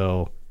movie.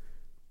 So,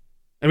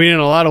 I mean, in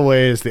a lot of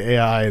ways, the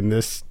AI in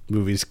this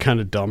movie is kind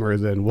of dumber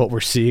than what we're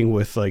seeing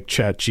with like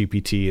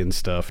ChatGPT and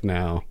stuff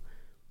now.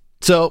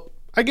 So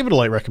I give it a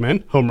light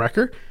recommend.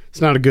 Homewrecker. It's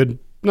not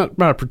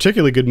a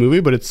particularly good movie,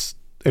 but it's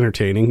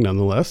entertaining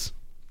nonetheless.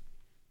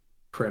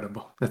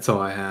 Incredible. That's all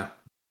I have.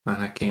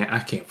 And I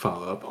can't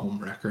follow up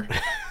Homewrecker.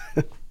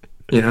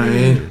 You know what I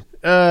mean?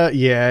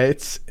 Yeah,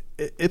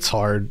 it's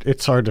hard.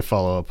 It's hard to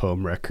follow up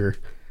Homewrecker.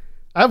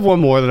 I have one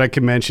more that I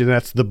can mention.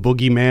 That's The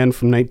Boogeyman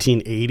from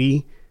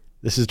 1980.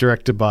 This is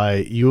directed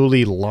by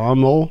Yuli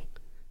Lommel.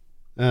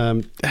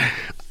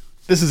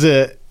 This is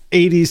a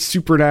 80s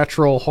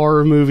supernatural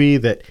horror movie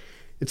that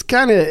it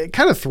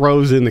kind of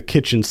throws in the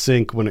kitchen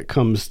sink when it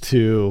comes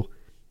to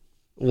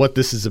what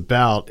this is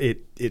about.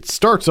 It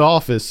starts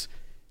off as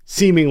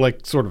seeming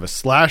like sort of a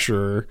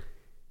slasher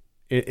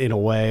in a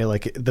way.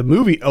 Like the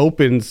movie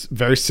opens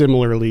very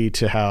similarly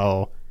to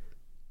how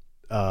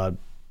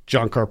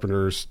John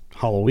Carpenter's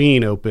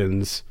Halloween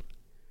opens,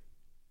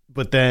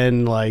 but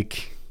then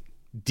like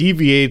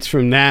deviates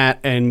from that,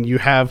 and you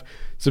have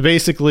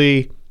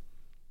basically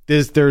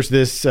there's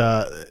this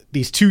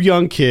these two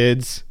young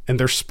kids, and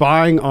they're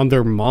spying on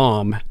their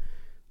mom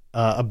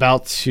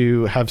about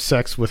to have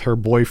sex with her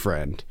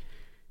boyfriend,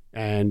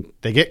 and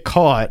they get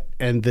caught,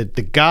 and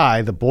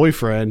the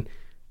boyfriend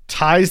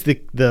ties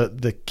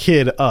the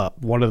kid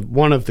up, one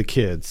of the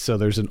kids. So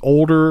there's an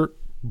older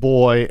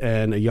boy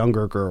and a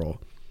younger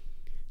girl.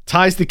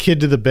 Ties the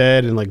kid to the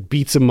bed and like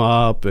beats him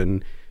up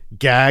and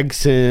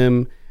gags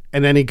him,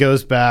 and then he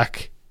goes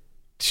back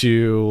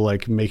to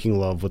like making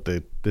love with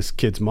this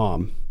kid's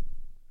mom.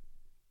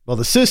 Well,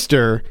 the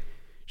sister,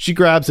 she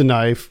grabs a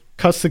knife,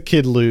 cuts the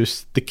kid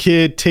loose. The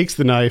kid takes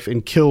the knife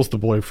and kills the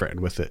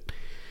boyfriend with it.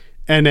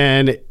 And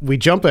then we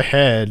jump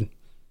ahead,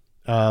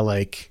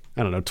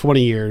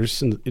 20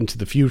 years into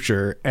the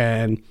future,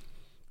 and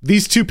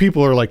these two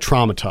people are like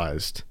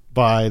traumatized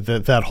by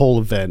that whole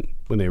event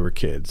when they were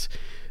kids.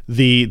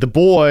 The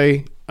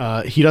boy,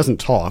 he doesn't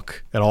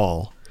talk at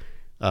all.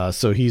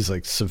 So he's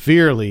like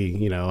severely,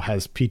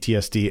 has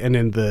PTSD. And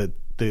then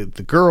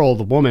the girl,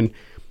 the woman,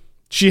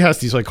 she has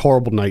these like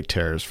horrible night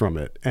terrors from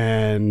it.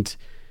 And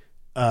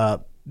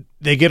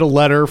they get a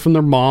letter from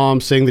their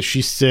mom saying that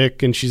she's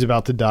sick and she's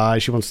about to die.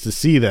 She wants to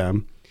see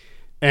them.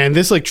 And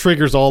this like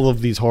triggers all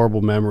of these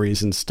horrible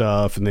memories and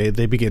stuff. And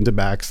they begin to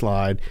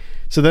backslide.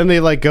 So then they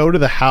like go to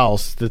the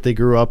house that they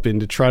grew up in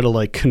to try to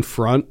like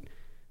confront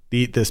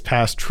this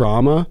past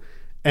trauma.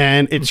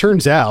 And it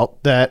turns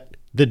out that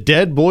the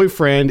dead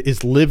boyfriend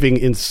is living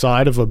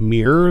inside of a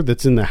mirror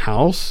that's in the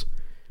house.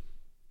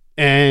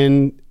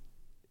 And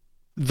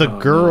the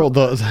girl,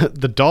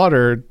 the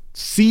daughter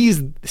sees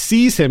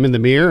him in the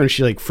mirror, and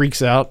she like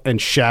freaks out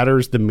and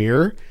shatters the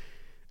mirror.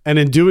 And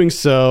in doing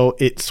so,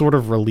 it sort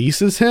of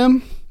releases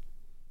him,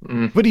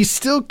 but he's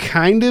still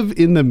kind of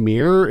in the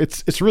mirror.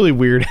 It's really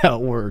weird how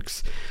it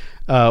works,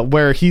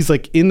 where he's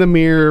like in the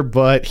mirror,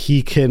 but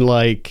he can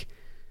like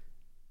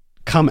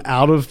come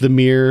out of the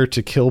mirror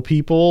to kill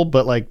people,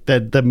 but like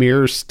the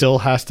mirror still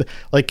has to,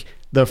 like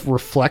the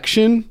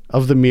reflection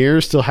of the mirror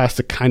still has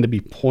to kind of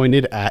be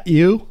pointed at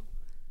you.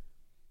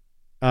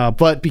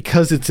 But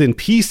because it's in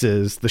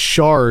pieces, the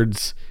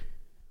shards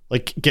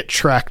like get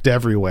tracked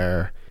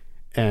everywhere.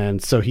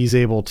 And so he's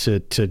able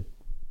to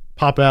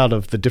pop out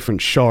of the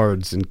different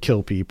shards and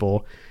kill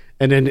people.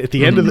 And then at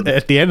the end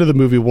of the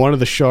movie, one of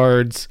the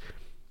shards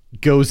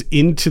goes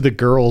into the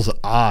girl's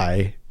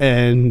eye,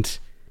 and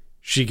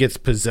she gets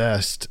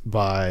possessed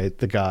by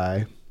the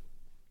guy.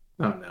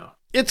 Oh no.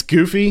 It's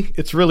goofy.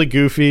 It's really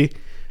goofy.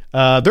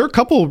 There are a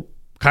couple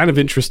kind of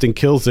interesting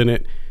kills in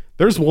it.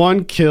 There's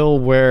one kill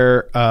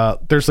where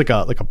there's like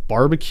a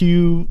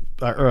barbecue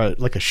or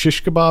like a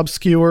shish kebab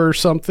skewer or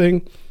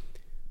something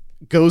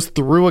goes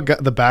through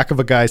the back of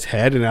a guy's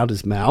head and out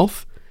his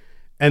mouth,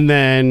 and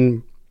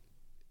then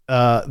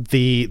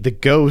the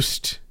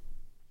ghost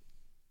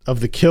of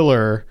the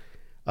killer,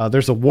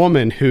 there's a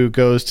woman who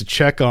goes to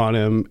check on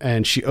him,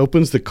 and she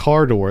opens the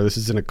car door. This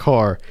is in a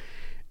car,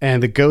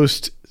 and the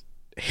ghost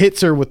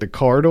hits her with the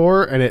car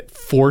door, and it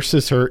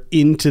forces her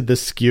into the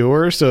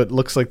skewer, so it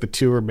looks like the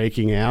two are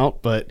making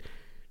out, but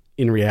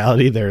in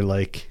reality they're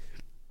like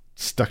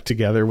stuck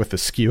together with the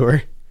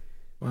skewer.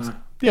 Wow.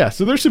 Yeah,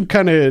 so there's some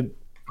kind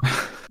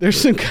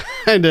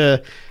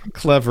of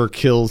clever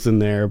kills in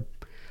there.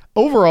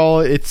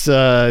 Overall, it's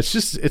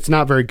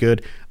not very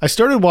good. I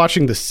started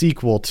watching the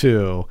sequel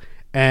too,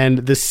 and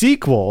the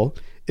sequel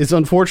is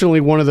unfortunately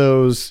one of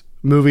those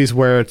movies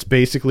where it's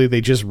basically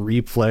they just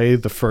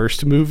replay the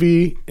first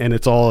movie and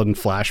it's all in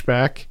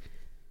flashback.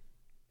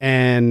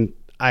 And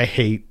I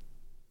hate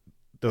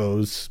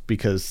those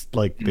because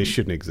like they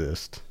shouldn't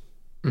exist.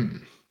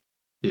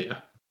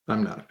 Yeah,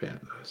 I'm not a fan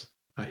of those.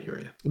 I hear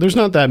you. There's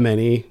not that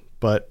many,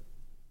 but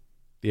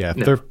yeah,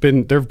 No. there've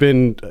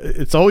been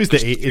it's always the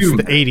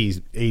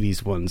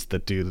 80s ones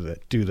that do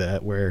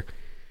that where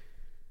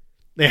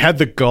they had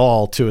the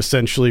gall to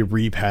essentially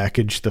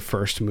repackage the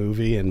first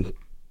movie and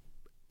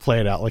play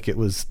it out like it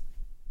was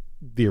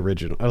the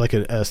original, or like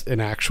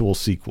an actual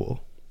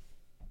sequel.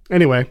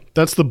 Anyway,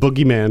 that's the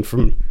Boogeyman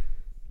from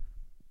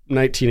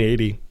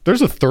 1980.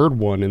 There's a third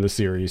one in the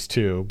series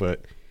too,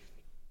 but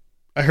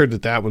I heard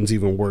that one's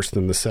even worse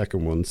than the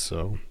second one,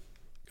 so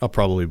I'll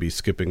probably be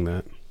skipping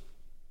that.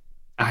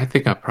 I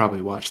think I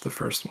probably watched the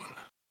first one.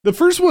 The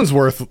first one's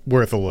worth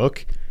a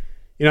look.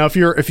 You know, if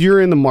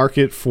you're in the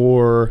market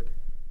for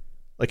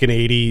like an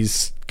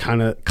 80s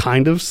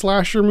kind of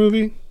slasher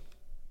movie,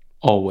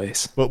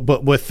 Always.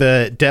 but with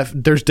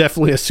there's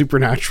definitely a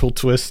supernatural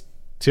twist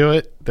to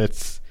it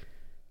that's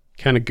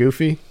kind of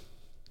goofy.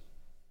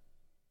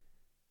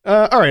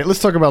 All right,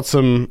 let's talk about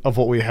some of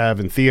what we have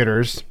in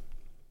theaters.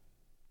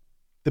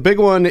 The big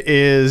one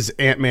is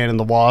Ant-Man and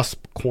the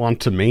Wasp: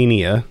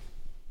 Quantumania.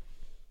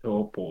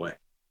 Oh boy.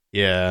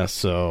 Yeah,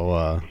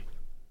 so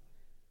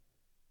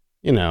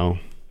you know,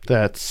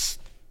 that's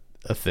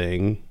a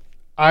thing.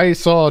 I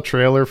saw a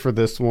trailer for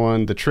this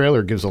one. The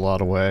trailer gives a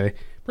lot away.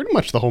 Pretty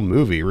much the whole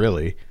movie,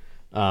 really.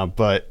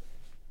 But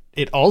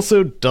it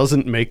also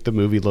doesn't make the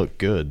movie look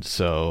good,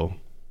 so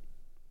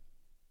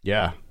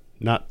yeah,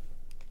 I'm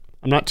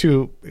not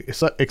too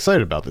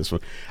excited about this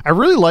one. I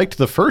really liked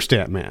the first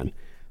Ant-Man.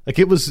 Like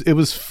it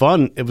was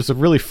fun. It was a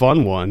really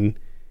fun one,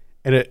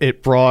 and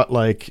it brought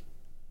like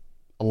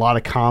a lot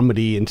of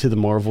comedy into the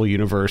Marvel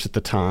universe at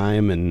the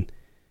time, and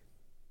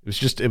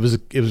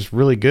it was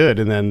really good.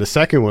 And then the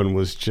second one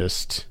was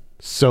just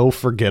so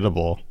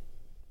forgettable,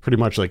 pretty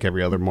much like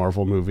every other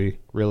Marvel movie,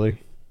 really.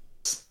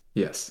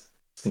 Yes,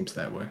 seems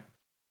that way.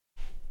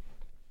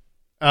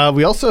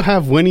 We also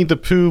have Winnie the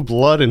Pooh: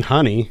 Blood and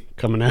Honey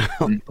coming out.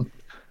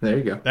 There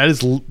you go.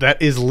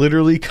 That is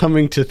literally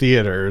coming to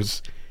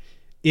theaters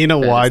in a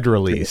wide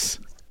release.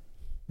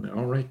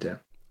 All right, Dan.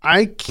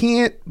 I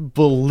can't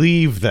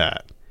believe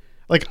that.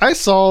 Like, I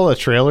saw a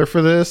trailer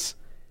for this,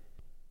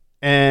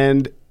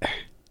 and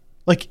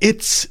like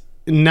it's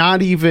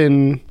not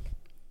even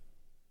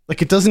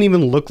like it doesn't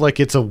even look like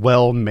it's a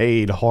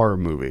well-made horror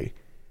movie.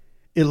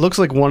 It looks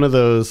like one of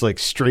those like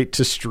straight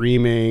to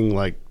streaming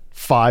like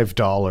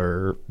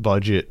 $5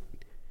 budget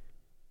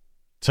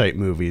type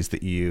movies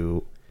that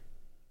you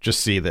just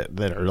see that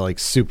are like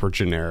super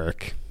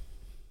generic.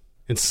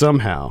 And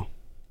somehow,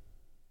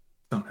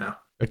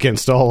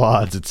 against all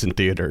odds, it's in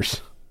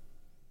theaters.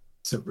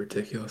 So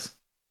ridiculous.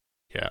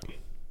 Yeah.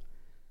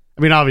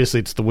 I mean, obviously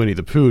it's the Winnie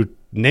the Pooh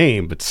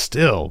name, but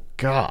still,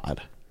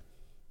 God.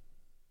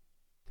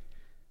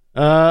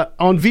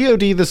 On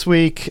VOD this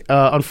week,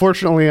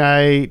 unfortunately,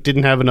 I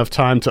didn't have enough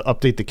time to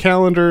update the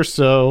calendar,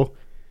 so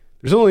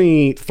there's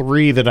only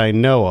 3 that I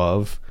know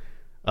of.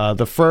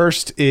 The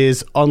first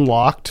is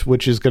Unlocked,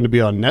 which is going to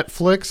be on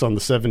Netflix on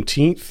the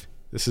 17th.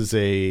 This is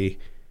a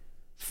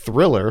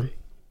thriller.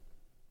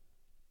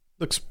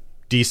 Looks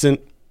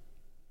decent.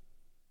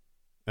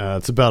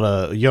 It's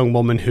about a young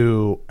woman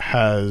who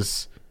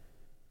has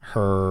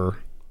her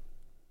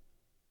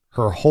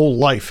whole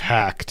life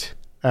hacked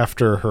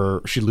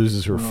after she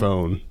loses her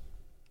phone.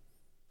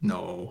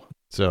 No.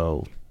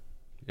 So,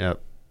 yeah.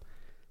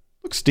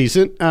 Looks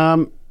decent.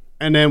 And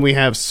then we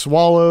have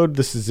Swallowed.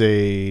 This is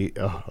a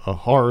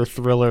horror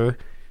thriller.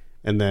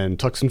 And then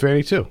Tux and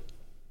Fanny 2,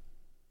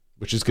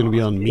 which is going to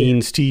be on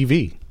Means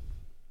TV.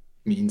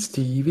 Means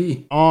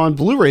TV. On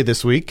Blu-ray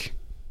this week,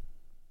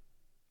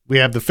 we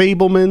have The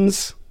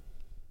Fabelmans.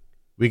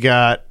 We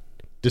got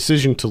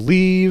Decision to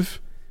Leave.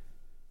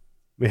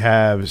 We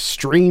have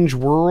Strange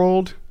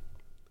World.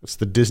 It's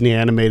the Disney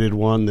animated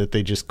one that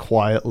they just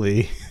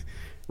quietly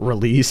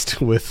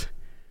released with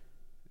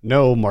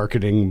no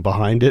marketing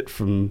behind it,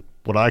 from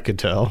what I could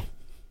tell.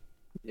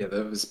 Yeah,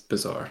 that was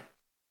bizarre.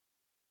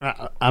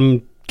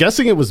 I'm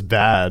guessing it was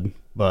bad,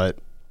 but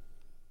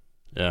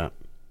yeah.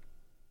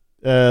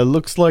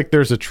 Looks like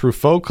there's a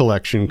Truffaut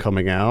collection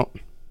coming out.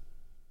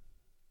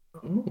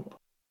 Oh.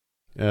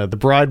 The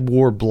Bride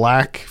Wore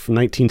Black from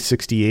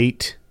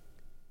 1968.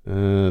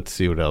 Let's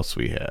see what else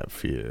we have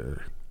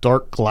here.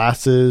 Dark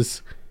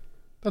Glasses.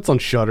 That's on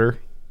Shudder.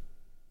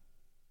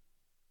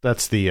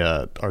 That's the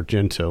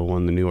Argento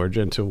one, the new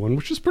Argento one,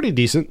 which is pretty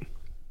decent.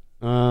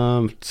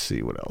 Let's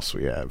see what else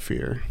we have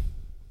here.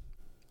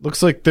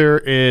 Looks like there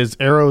is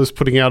Arrow's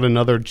putting out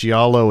another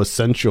Giallo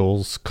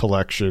Essentials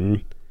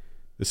collection.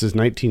 This is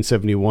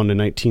 1971 to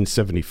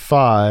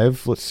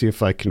 1975. Let's see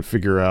if I can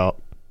figure out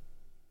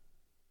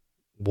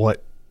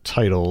what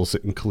titles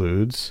it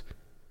includes.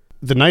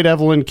 The Night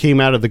Evelyn Came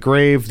Out of the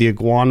Grave, The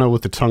Iguana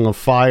with the Tongue of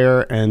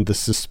Fire, and The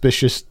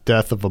Suspicious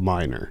Death of a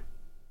Minor.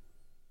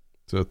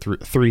 So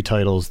 3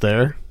 titles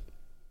there.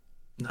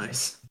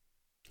 Nice.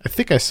 I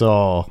think I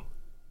saw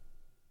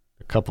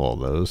a couple of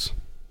those.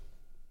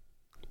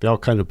 They all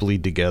kind of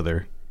bleed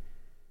together.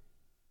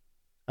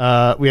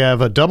 We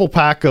have a double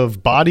pack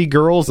of Body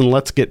Girls and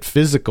Let's Get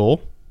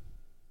Physical.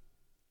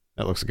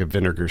 That looks like a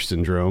Vinegar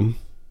Syndrome.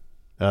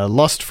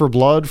 Lust for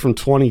Blood from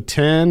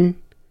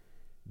 2010.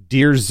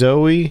 Dear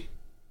Zoe.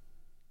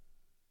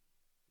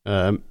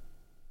 Let's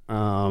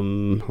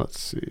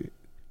see.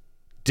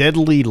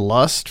 Deadly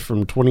Lust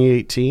from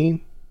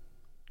 2018.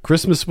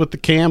 Christmas with the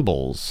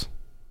Campbells.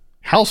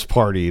 House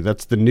Party,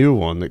 that's the new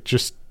one that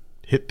just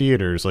hit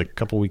theaters like a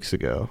couple weeks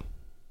ago.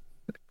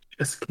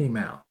 Just came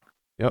out.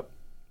 Yep.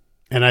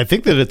 And I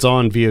think that it's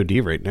on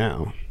VOD right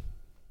now.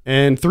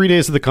 And 3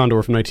 Days of the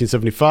Condor from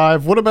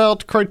 1975. What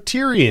about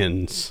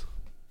Criterion's?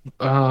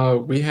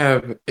 We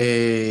have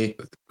it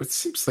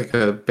seems like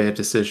a bad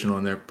decision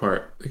on their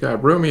part. We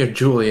got Romeo and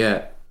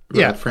Juliet.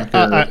 Yeah. Frank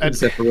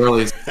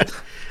Zeffirelli's.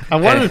 I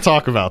wanted to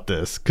talk about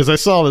this because I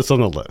saw this on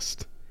the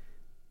list.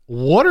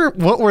 What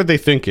were they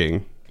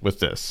thinking with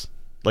this?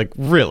 Like,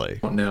 really?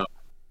 I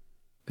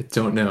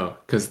don't know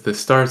because the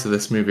stars of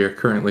this movie are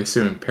currently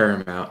suing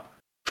Paramount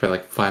for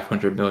like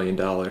 $500 million.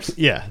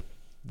 Yeah.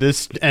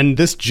 This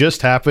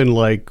just happened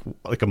like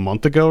a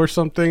month ago or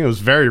something. It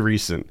was very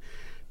recent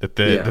that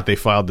they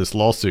filed this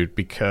lawsuit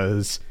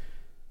because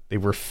there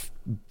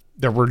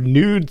were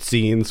nude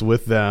scenes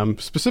with them,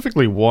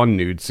 specifically one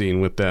nude scene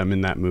with them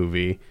in that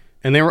movie,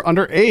 and they were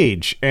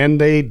underage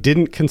and they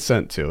didn't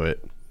consent to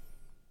it.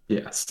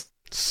 Yes.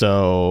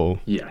 So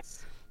yes.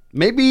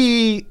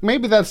 Maybe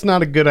that's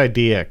not a good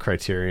idea,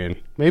 Criterion.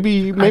 Maybe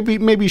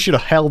you should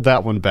have held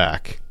that one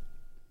back.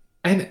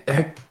 And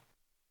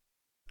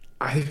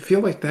I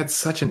feel like that's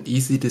such an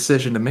easy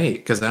decision to make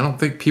because I don't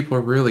think people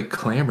are really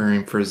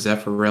clamoring for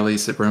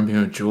Zeffirelli's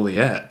Romeo and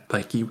Juliet.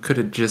 Like, you could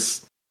have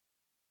just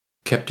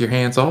kept your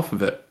hands off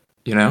of it,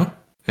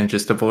 and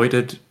just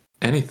avoided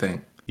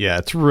anything. Yeah,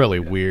 it's really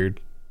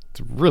weird. It's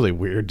a really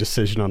weird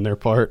decision on their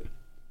part.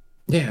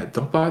 Yeah,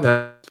 don't buy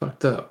that. It's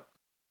fucked up.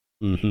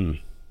 Mm-hmm.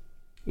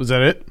 Was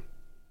that it?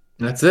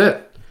 That's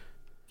it.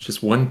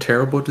 Just one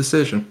terrible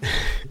decision.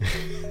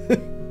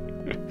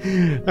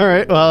 All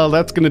right, well,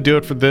 that's going to do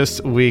it for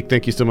this week.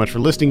 Thank you so much for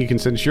listening. You can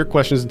send us your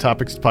questions and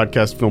topics to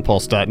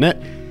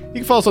podcast@filmpulse.net. You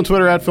can follow us on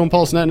Twitter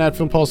 @FilmPulseNet and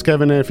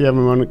 @FilmPulseKevin. And if you have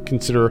a moment,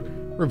 consider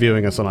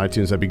reviewing us on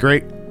iTunes. That'd be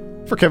great.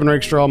 For Kevin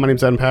Rakestraw, my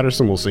name's Adam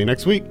Patterson. We'll see you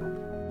next week.